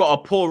ass. We've got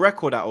a poor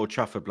record at Old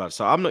Trafford, blood.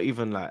 So I'm not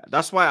even like.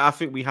 That's why I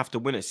think we have to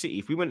win at City.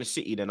 If we win at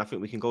City, then I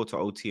think we can go to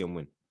OT and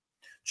win.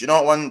 Do you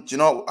know one? Do you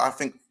know? I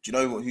think. Do you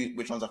know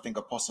which ones I think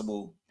are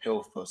possible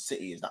pill for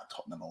City is that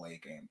Tottenham away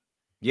game.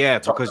 Yeah,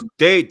 because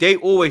they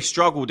always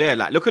struggle there.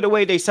 Like, look at the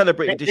way they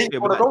celebrated this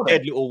year with that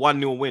dead little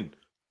 1-0 win.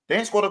 They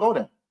ain't scored a goal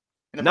then.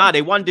 Nah,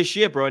 they won this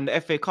year, bro, in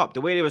the FA Cup.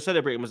 The way they were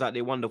celebrating was like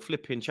they won the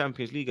flipping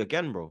Champions League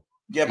again, bro.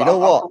 Yeah, but you know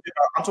what?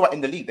 I'm talking about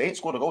in the league. They ain't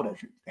scored a goal there.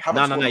 They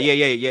haven't No. scored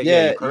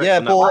a goal. Yeah.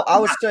 But I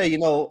would say, you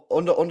know,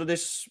 under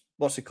this,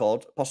 what's it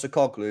called,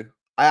 Postecoglou,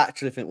 I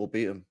actually think we'll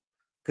beat them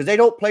because they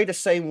don't play the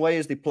same way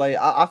as they play.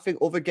 I think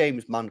other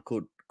games, man,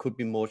 could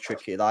be more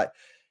tricky. Like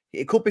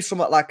it could be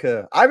somewhat like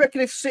I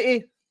reckon if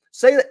City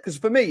say that, because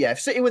for me, yeah, if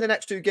City win the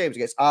next 2 games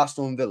against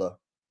Arsenal and Villa,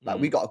 like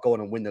we got to go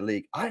on and win the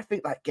league. I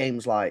think that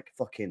game's like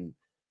fucking.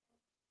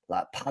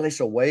 Like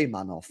Palace away,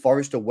 man, or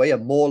Forest away are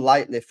more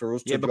likely for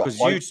us to drop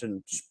points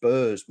than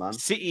Spurs, man.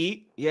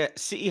 City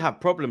have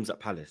problems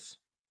at Palace.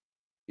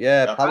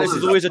 Yeah, Palace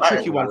is always a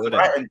tricky one for them.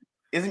 Brighton.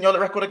 Isn't your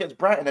record against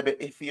Brighton a bit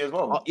iffy as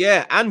well?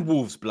 Yeah, and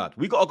Wolves, blood.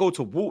 We got to go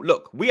to Wolves.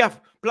 Look, we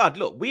have blood.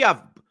 Look, we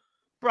have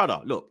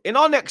brother. Look, in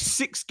our next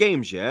 6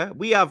 games, yeah,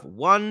 we have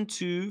 1,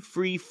 2,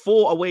 3,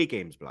 4 away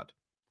games, blood.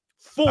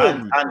 4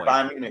 and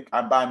Bayern Munich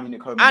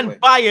home and away.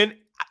 Bayern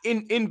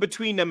in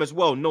between them as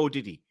well. No,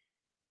 Diddy,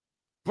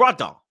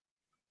 brother.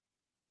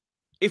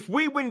 If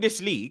we win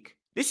this league,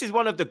 this is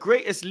one of the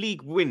greatest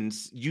league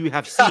wins you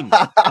have seen.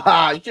 Shut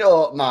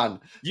up, man.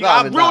 You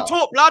got real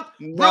talk, blood.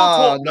 Real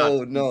talk,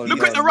 blood. No.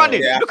 Look at the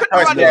running. Yeah. Look at the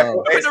running.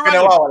 Look at the running. It's been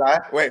a while,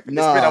 like. Wait, it's been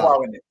a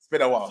while, isn't it? It's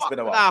been a while. It's been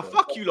a while. Nah,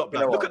 fuck you lot,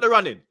 blood. Look at the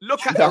running.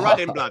 Look at the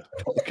running, blood.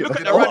 Look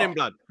at the running,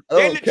 blood. I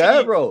don't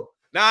care, bro.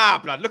 Nah,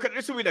 blood. Look at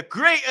this will be the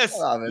greatest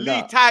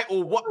league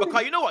title. What?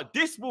 Because you know what?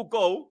 This will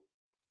go.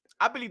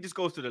 I believe this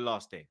goes to the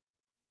last day.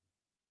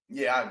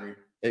 Yeah, I agree.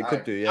 It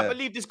could do, yeah. I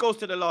believe this goes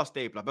to the last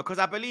day, blood, because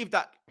I believe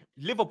that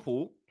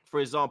Liverpool,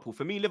 for example,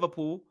 for me,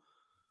 Liverpool,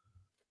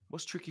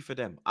 what's tricky for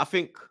them? I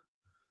think,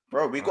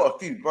 bro, we got a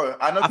few, bro.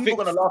 I know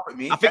people are gonna laugh at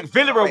me. I think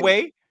Villa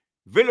away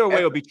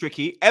will be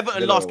tricky.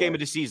 Everton last game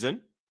of the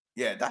season.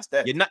 Yeah, that's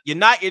that.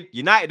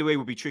 United away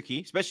will be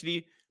tricky,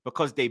 especially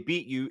because they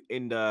beat you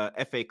in the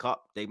FA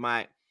Cup. They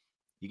might.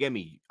 You get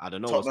me? I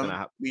don't know what's gonna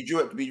happen. We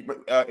drew it.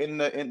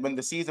 When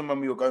the season when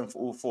we were going for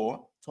all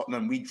 4,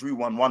 Tottenham, we drew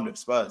 1-1 with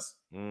Spurs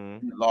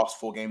in the last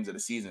 4 games of the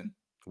season.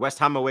 West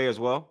Ham away as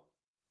well.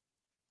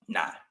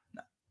 Nah.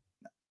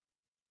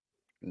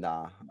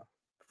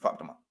 Fuck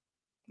them up.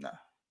 Nah.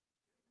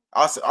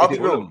 I'll be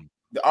real.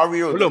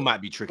 Fulham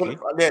might be tricky.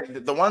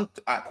 The ones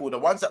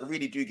that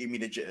really do give me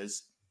the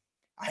jitters.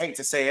 I hate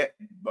to say it,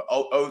 but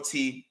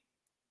OT.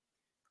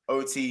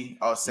 I'll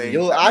say.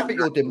 I think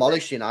you'll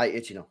demolish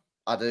United. You know.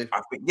 I do. I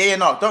think,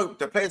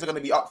 the players are going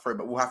to be up for it,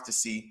 but we'll have to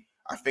see.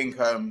 I think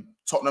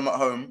Tottenham at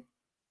home,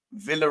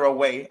 Villa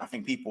away. I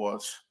think people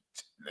are.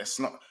 It's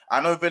not. I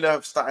know Villa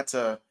have started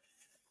to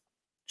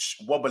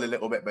wobble a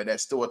little bit, but they're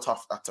still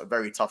that's a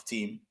very tough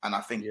team. And I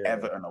think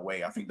Everton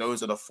away. I think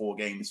those are the 4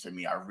 games for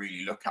me. I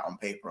really look at on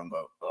paper and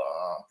go,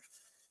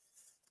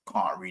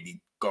 can't really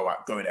go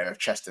there with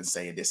chest and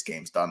say this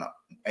game's done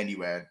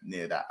anywhere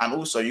near that. And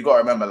also, you got to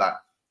remember, like,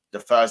 the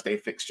Thursday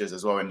fixtures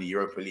as well in the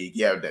Europa League.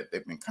 Yeah,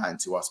 they've been kind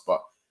to us,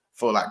 but I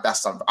feel like that's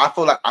something. I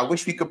feel like I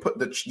wish we could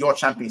put your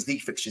Champions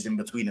League fixtures in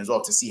between as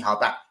well to see how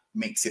that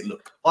makes it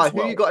look. All right,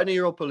 who you got in the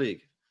Europa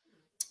League?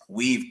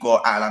 We've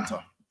got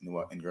Atalanta in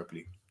Europa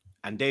League.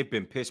 And they've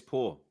been piss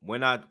poor.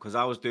 Because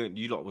I was doing,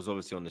 you lot was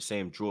obviously on the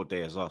same draw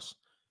day as us.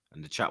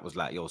 And the chat was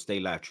like, yo, stay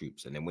live,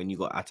 troops. And then when you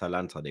got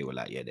Atalanta, they were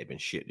like, yeah, they've been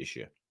shit this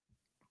year.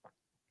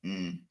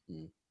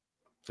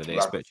 So they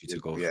expect you to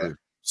go through.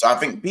 So I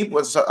think do you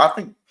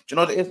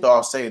know what it is though?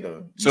 I'll say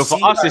though. So for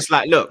us, it's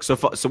like, look, so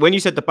when you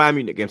said the Bayern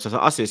Munich game, so for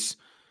us, it's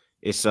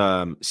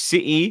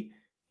City,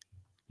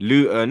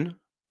 Luton,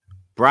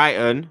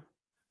 Brighton,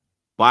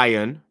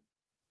 Bayern,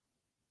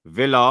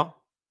 Villa,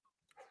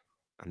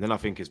 and then I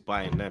think it's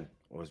Bayern then,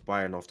 or it's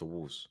Bayern after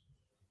Wolves.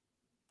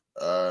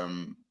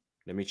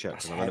 Let me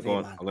check. I'm gonna go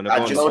on. I'm gonna go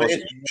on. You know what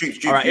it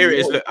is? All right, here it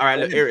is. Look. All right,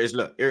 look. Here it is.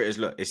 Look. Here it is.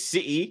 Look. It's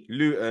City,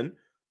 Luton,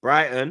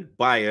 Brighton,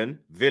 Bayern,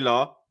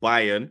 Villa,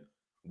 Bayern,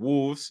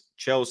 Wolves,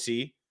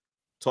 Chelsea,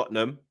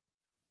 Tottenham.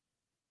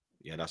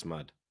 Yeah, that's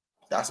mad.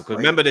 That's because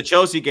remember the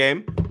Chelsea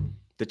game.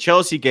 The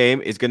Chelsea game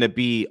is gonna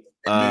be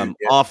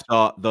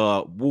after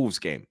the Wolves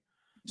game.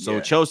 So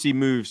Chelsea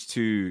moves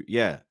to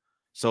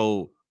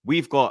So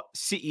we've got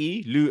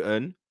City,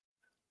 Luton,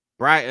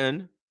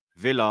 Brighton,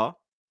 Villa,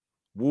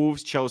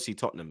 Wolves, Chelsea,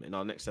 Tottenham in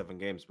our next 7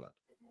 games, blood.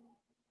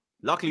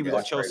 Luckily, we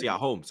got Chelsea at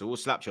home, so we'll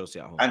slap Chelsea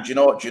at home. And do you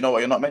know what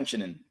you're not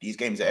mentioning? These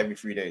games are every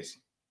 3 days.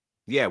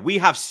 Yeah, we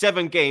have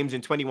 7 games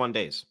in 21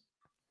 days.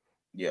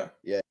 Yeah.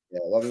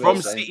 From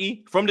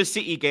the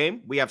City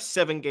game, we have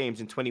 7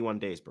 games in 21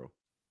 days, bro.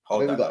 I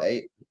think we got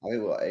 8.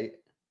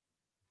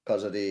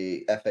 Because of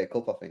the FA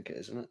Cup, I think it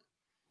is, isn't it?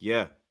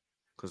 Yeah.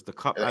 Because the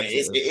cup it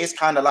is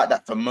kind of like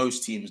that for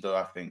most teams, though,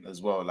 I think,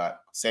 as well. Like,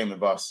 same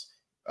with us.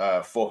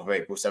 4th of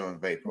April, 7th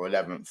of April,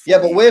 11th. Yeah,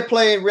 but we're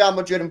playing Real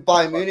Madrid and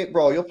Bayern Munich,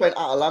 bro. You're playing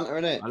Atalanta,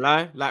 innit? I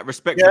lie, like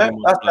respect. Yeah,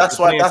 that's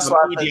why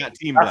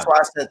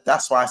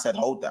I said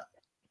hold that.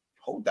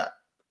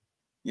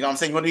 You know what I'm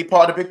saying? You want to be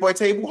part of the big boy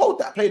table? Hold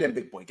that. Play them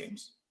big boy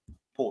games.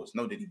 Pause.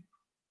 No Diddy.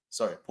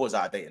 Sorry. Pause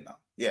out of dating now.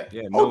 Yeah.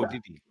 No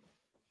Diddy.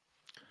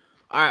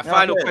 All right.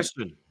 Final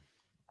question.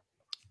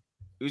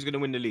 Who's gonna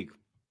win the league?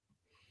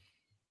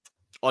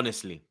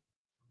 Honestly,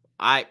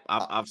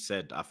 I've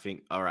said, I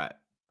think, all right,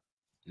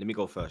 let me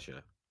go first,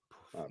 yeah.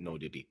 Okay. No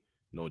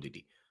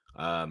diddy.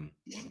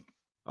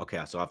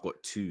 Okay, so I've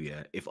got 2,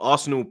 yeah. If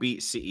Arsenal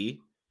beat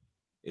City,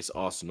 it's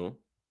Arsenal.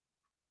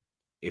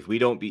 If we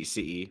don't beat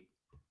City,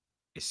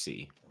 it's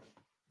City.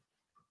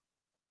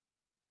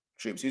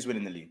 Troops, who's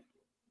winning the league?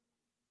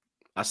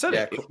 I said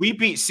it. If we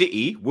beat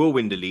City, we'll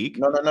win the league.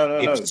 No.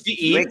 If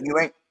City,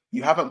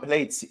 you haven't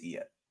played City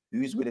yet.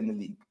 Who's winning the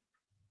league?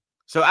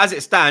 So as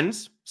it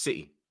stands,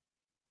 City.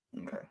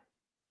 Okay.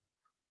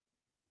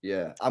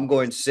 Yeah, I'm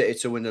going City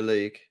to win the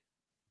league.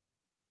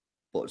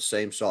 But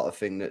same sort of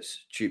thing that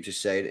Troops is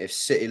saying. If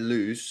City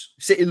lose,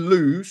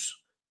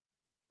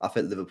 I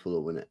think Liverpool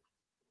will win it.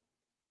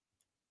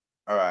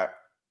 All right.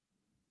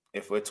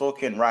 If we're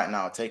talking right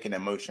now, taking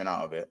emotion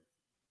out of it,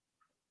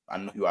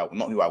 and not who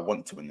I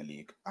want to win the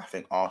league, I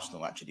think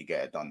Arsenal actually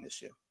get it done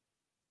this year.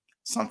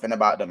 Something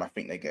about them, I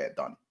think they get it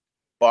done.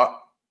 But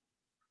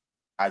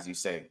as you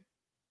say,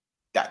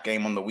 that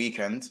game on the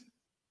weekend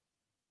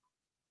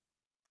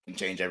can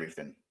change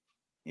everything.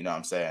 You know what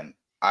I'm saying?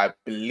 I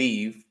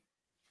believe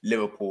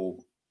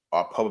Liverpool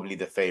are probably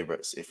the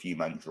favourites if you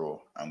man draw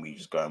and we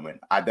just go and win.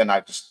 I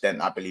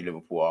believe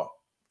Liverpool are.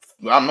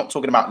 I'm not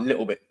talking about a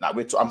little bit. Like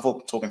I'm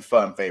talking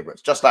firm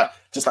favourites. Just like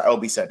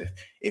LB said,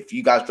 if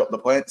you guys drop the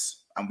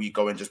points and we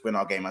go and just win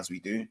our game as we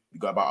do, we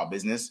go about our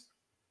business,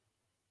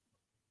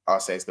 I'll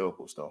say it's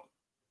Liverpool still.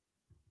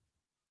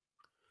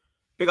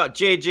 Big up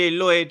JJ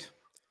Lloyd.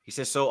 He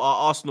says, so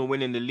are Arsenal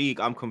winning the league?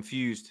 I'm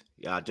confused.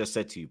 Yeah, I just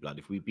said to you, blood.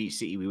 If we beat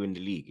City, we win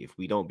the league. If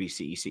we don't beat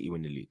City, City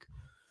win the league.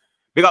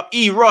 Big up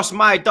E. Ross,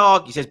 my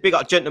dog. He says, big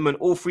up, gentlemen.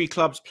 All 3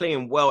 clubs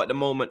playing well at the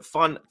moment.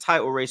 Fun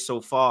title race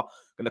so far.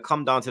 Going to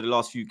come down to the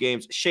last few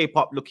games. Shape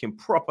up looking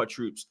proper,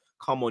 Troops.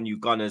 Come on, you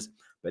Gunners.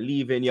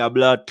 Believe in your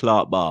blood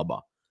clot, Barber.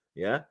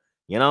 Yeah?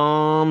 You know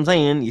what I'm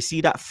saying? You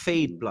see that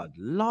fade, blood.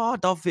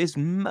 Lord of his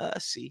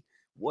mercy.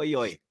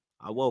 Woy.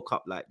 I woke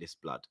up like this,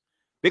 blood.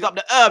 Big up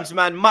the Herbs,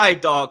 man. My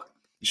dog.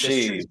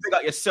 Big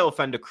up yourself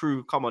and the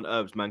crew. Come on,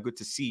 Herbs, man. Good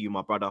to see you,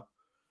 my brother.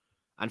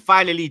 And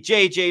finally,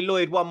 JJ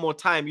Lloyd, one more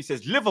time. He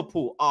says,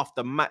 Liverpool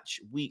after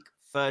match week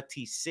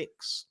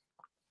 36.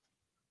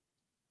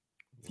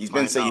 He's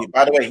been saying,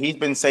 by the way, he's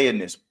been saying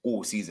this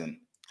all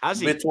season. Has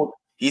he?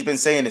 He's been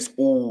saying this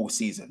all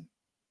season.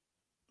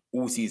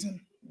 All season.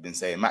 He's been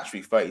saying match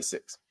week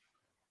 36.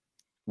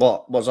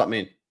 What does that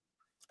mean?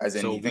 As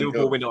in, so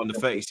Liverpool win it on the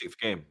 36th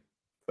game.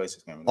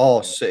 36th game.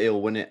 Oh, City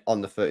will win it on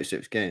the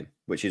 36th game,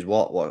 which is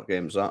what? What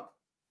game is that?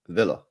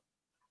 Villa.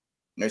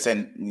 No,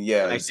 saying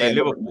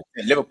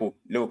Liverpool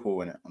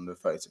win it on the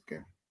 36th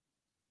game.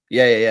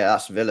 Yeah.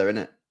 That's Villa, isn't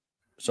it?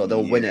 So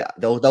they'll win it.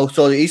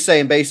 So he's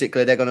saying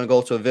basically they're gonna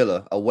go to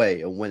Villa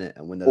away and win it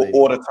and win the league.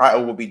 Or the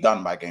title will be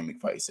done by game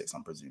week 36,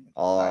 I'm presuming.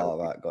 Oh,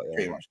 right, got you.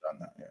 Pretty much done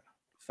that, yeah.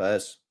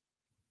 Fairs.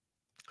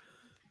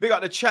 Big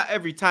up the chat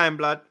every time,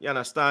 blood. You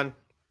understand?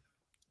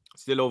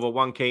 Still over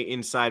 1K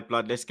inside,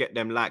 blood. Let's get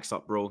them likes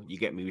up, bro. You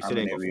get me? We still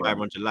ain't got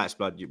 500 likes,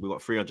 blood. We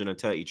got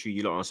 333.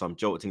 You lot on some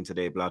jolting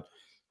today, blood.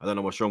 I don't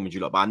know what's wrong with you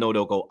lot, but I know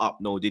they'll go up,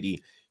 no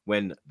diddy,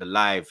 when the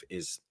live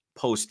is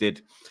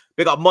posted.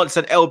 Big up Monts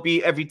and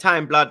LB every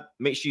time, blood.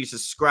 Make sure you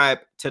subscribe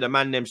to the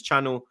Man Them's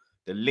channel.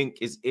 The link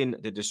is in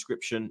the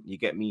description. You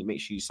get me? Make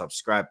sure you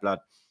subscribe, blood.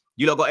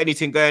 You lot got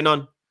anything going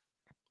on?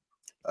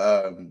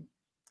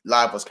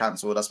 Live was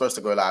cancelled. I was supposed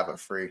to go live at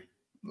 3.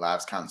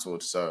 Live's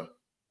cancelled. So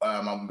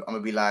I'm gonna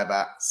be live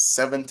at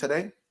 7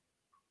 today.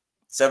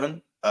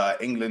 7.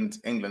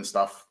 England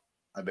stuff.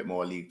 A bit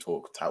more league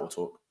talk, title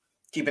talk.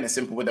 Keeping it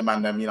simple with the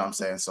Man Them, you know what I'm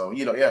saying? So,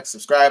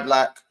 subscribe,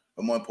 like,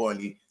 but more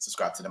importantly,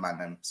 subscribe to the Man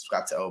Them,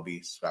 subscribe to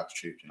LB, subscribe to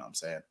Troop, you know what I'm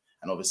saying?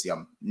 And obviously,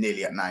 I'm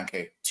nearly at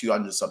 9K,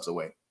 200 subs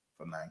away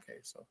from 9K.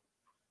 So,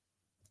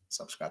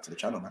 subscribe to the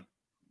channel, man.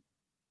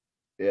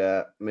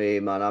 Yeah, me,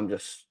 man, I'm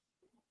just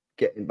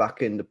getting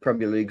back in the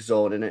Premier League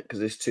zone, innit? Because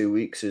this 2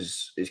 weeks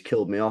is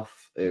killed me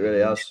off. It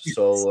really has.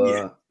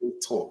 So,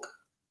 talk.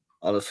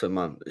 Honestly,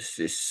 man,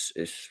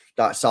 it's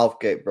that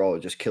Southgate, bro. It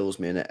just kills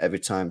me in it every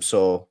time.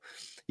 So,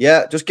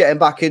 yeah, just getting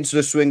back into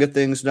the swing of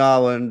things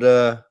now, and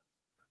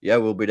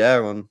we'll be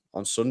there on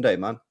Sunday,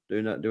 man.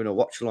 Doing a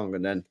watch along,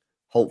 and then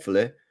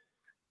hopefully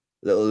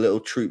little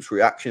Troops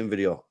reaction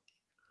video.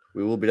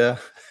 We will be there.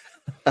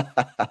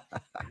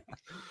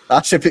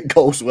 That's if it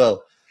goes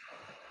well.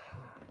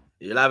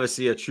 You'll either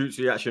see a Troops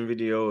reaction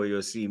video or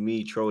you'll see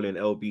me trolling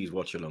LB's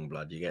watch along,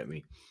 blood. You get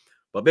me?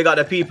 But big up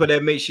the people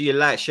there. Make sure you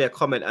like, share,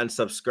 comment, and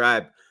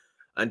subscribe.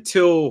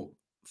 Until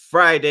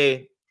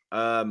Friday,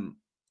 I'm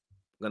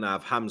gonna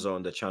have Hamza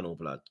on the channel,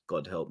 blood.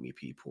 God help me,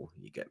 people.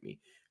 You get me?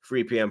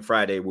 3 p.m.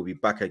 Friday, we'll be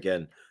back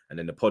again. And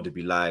then the pod will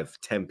be live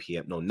 9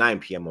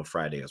 p.m. on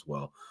Friday as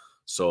well.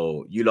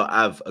 So you lot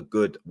have a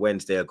good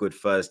Wednesday, a good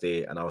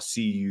Thursday, and I'll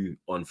see you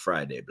on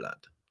Friday, blood.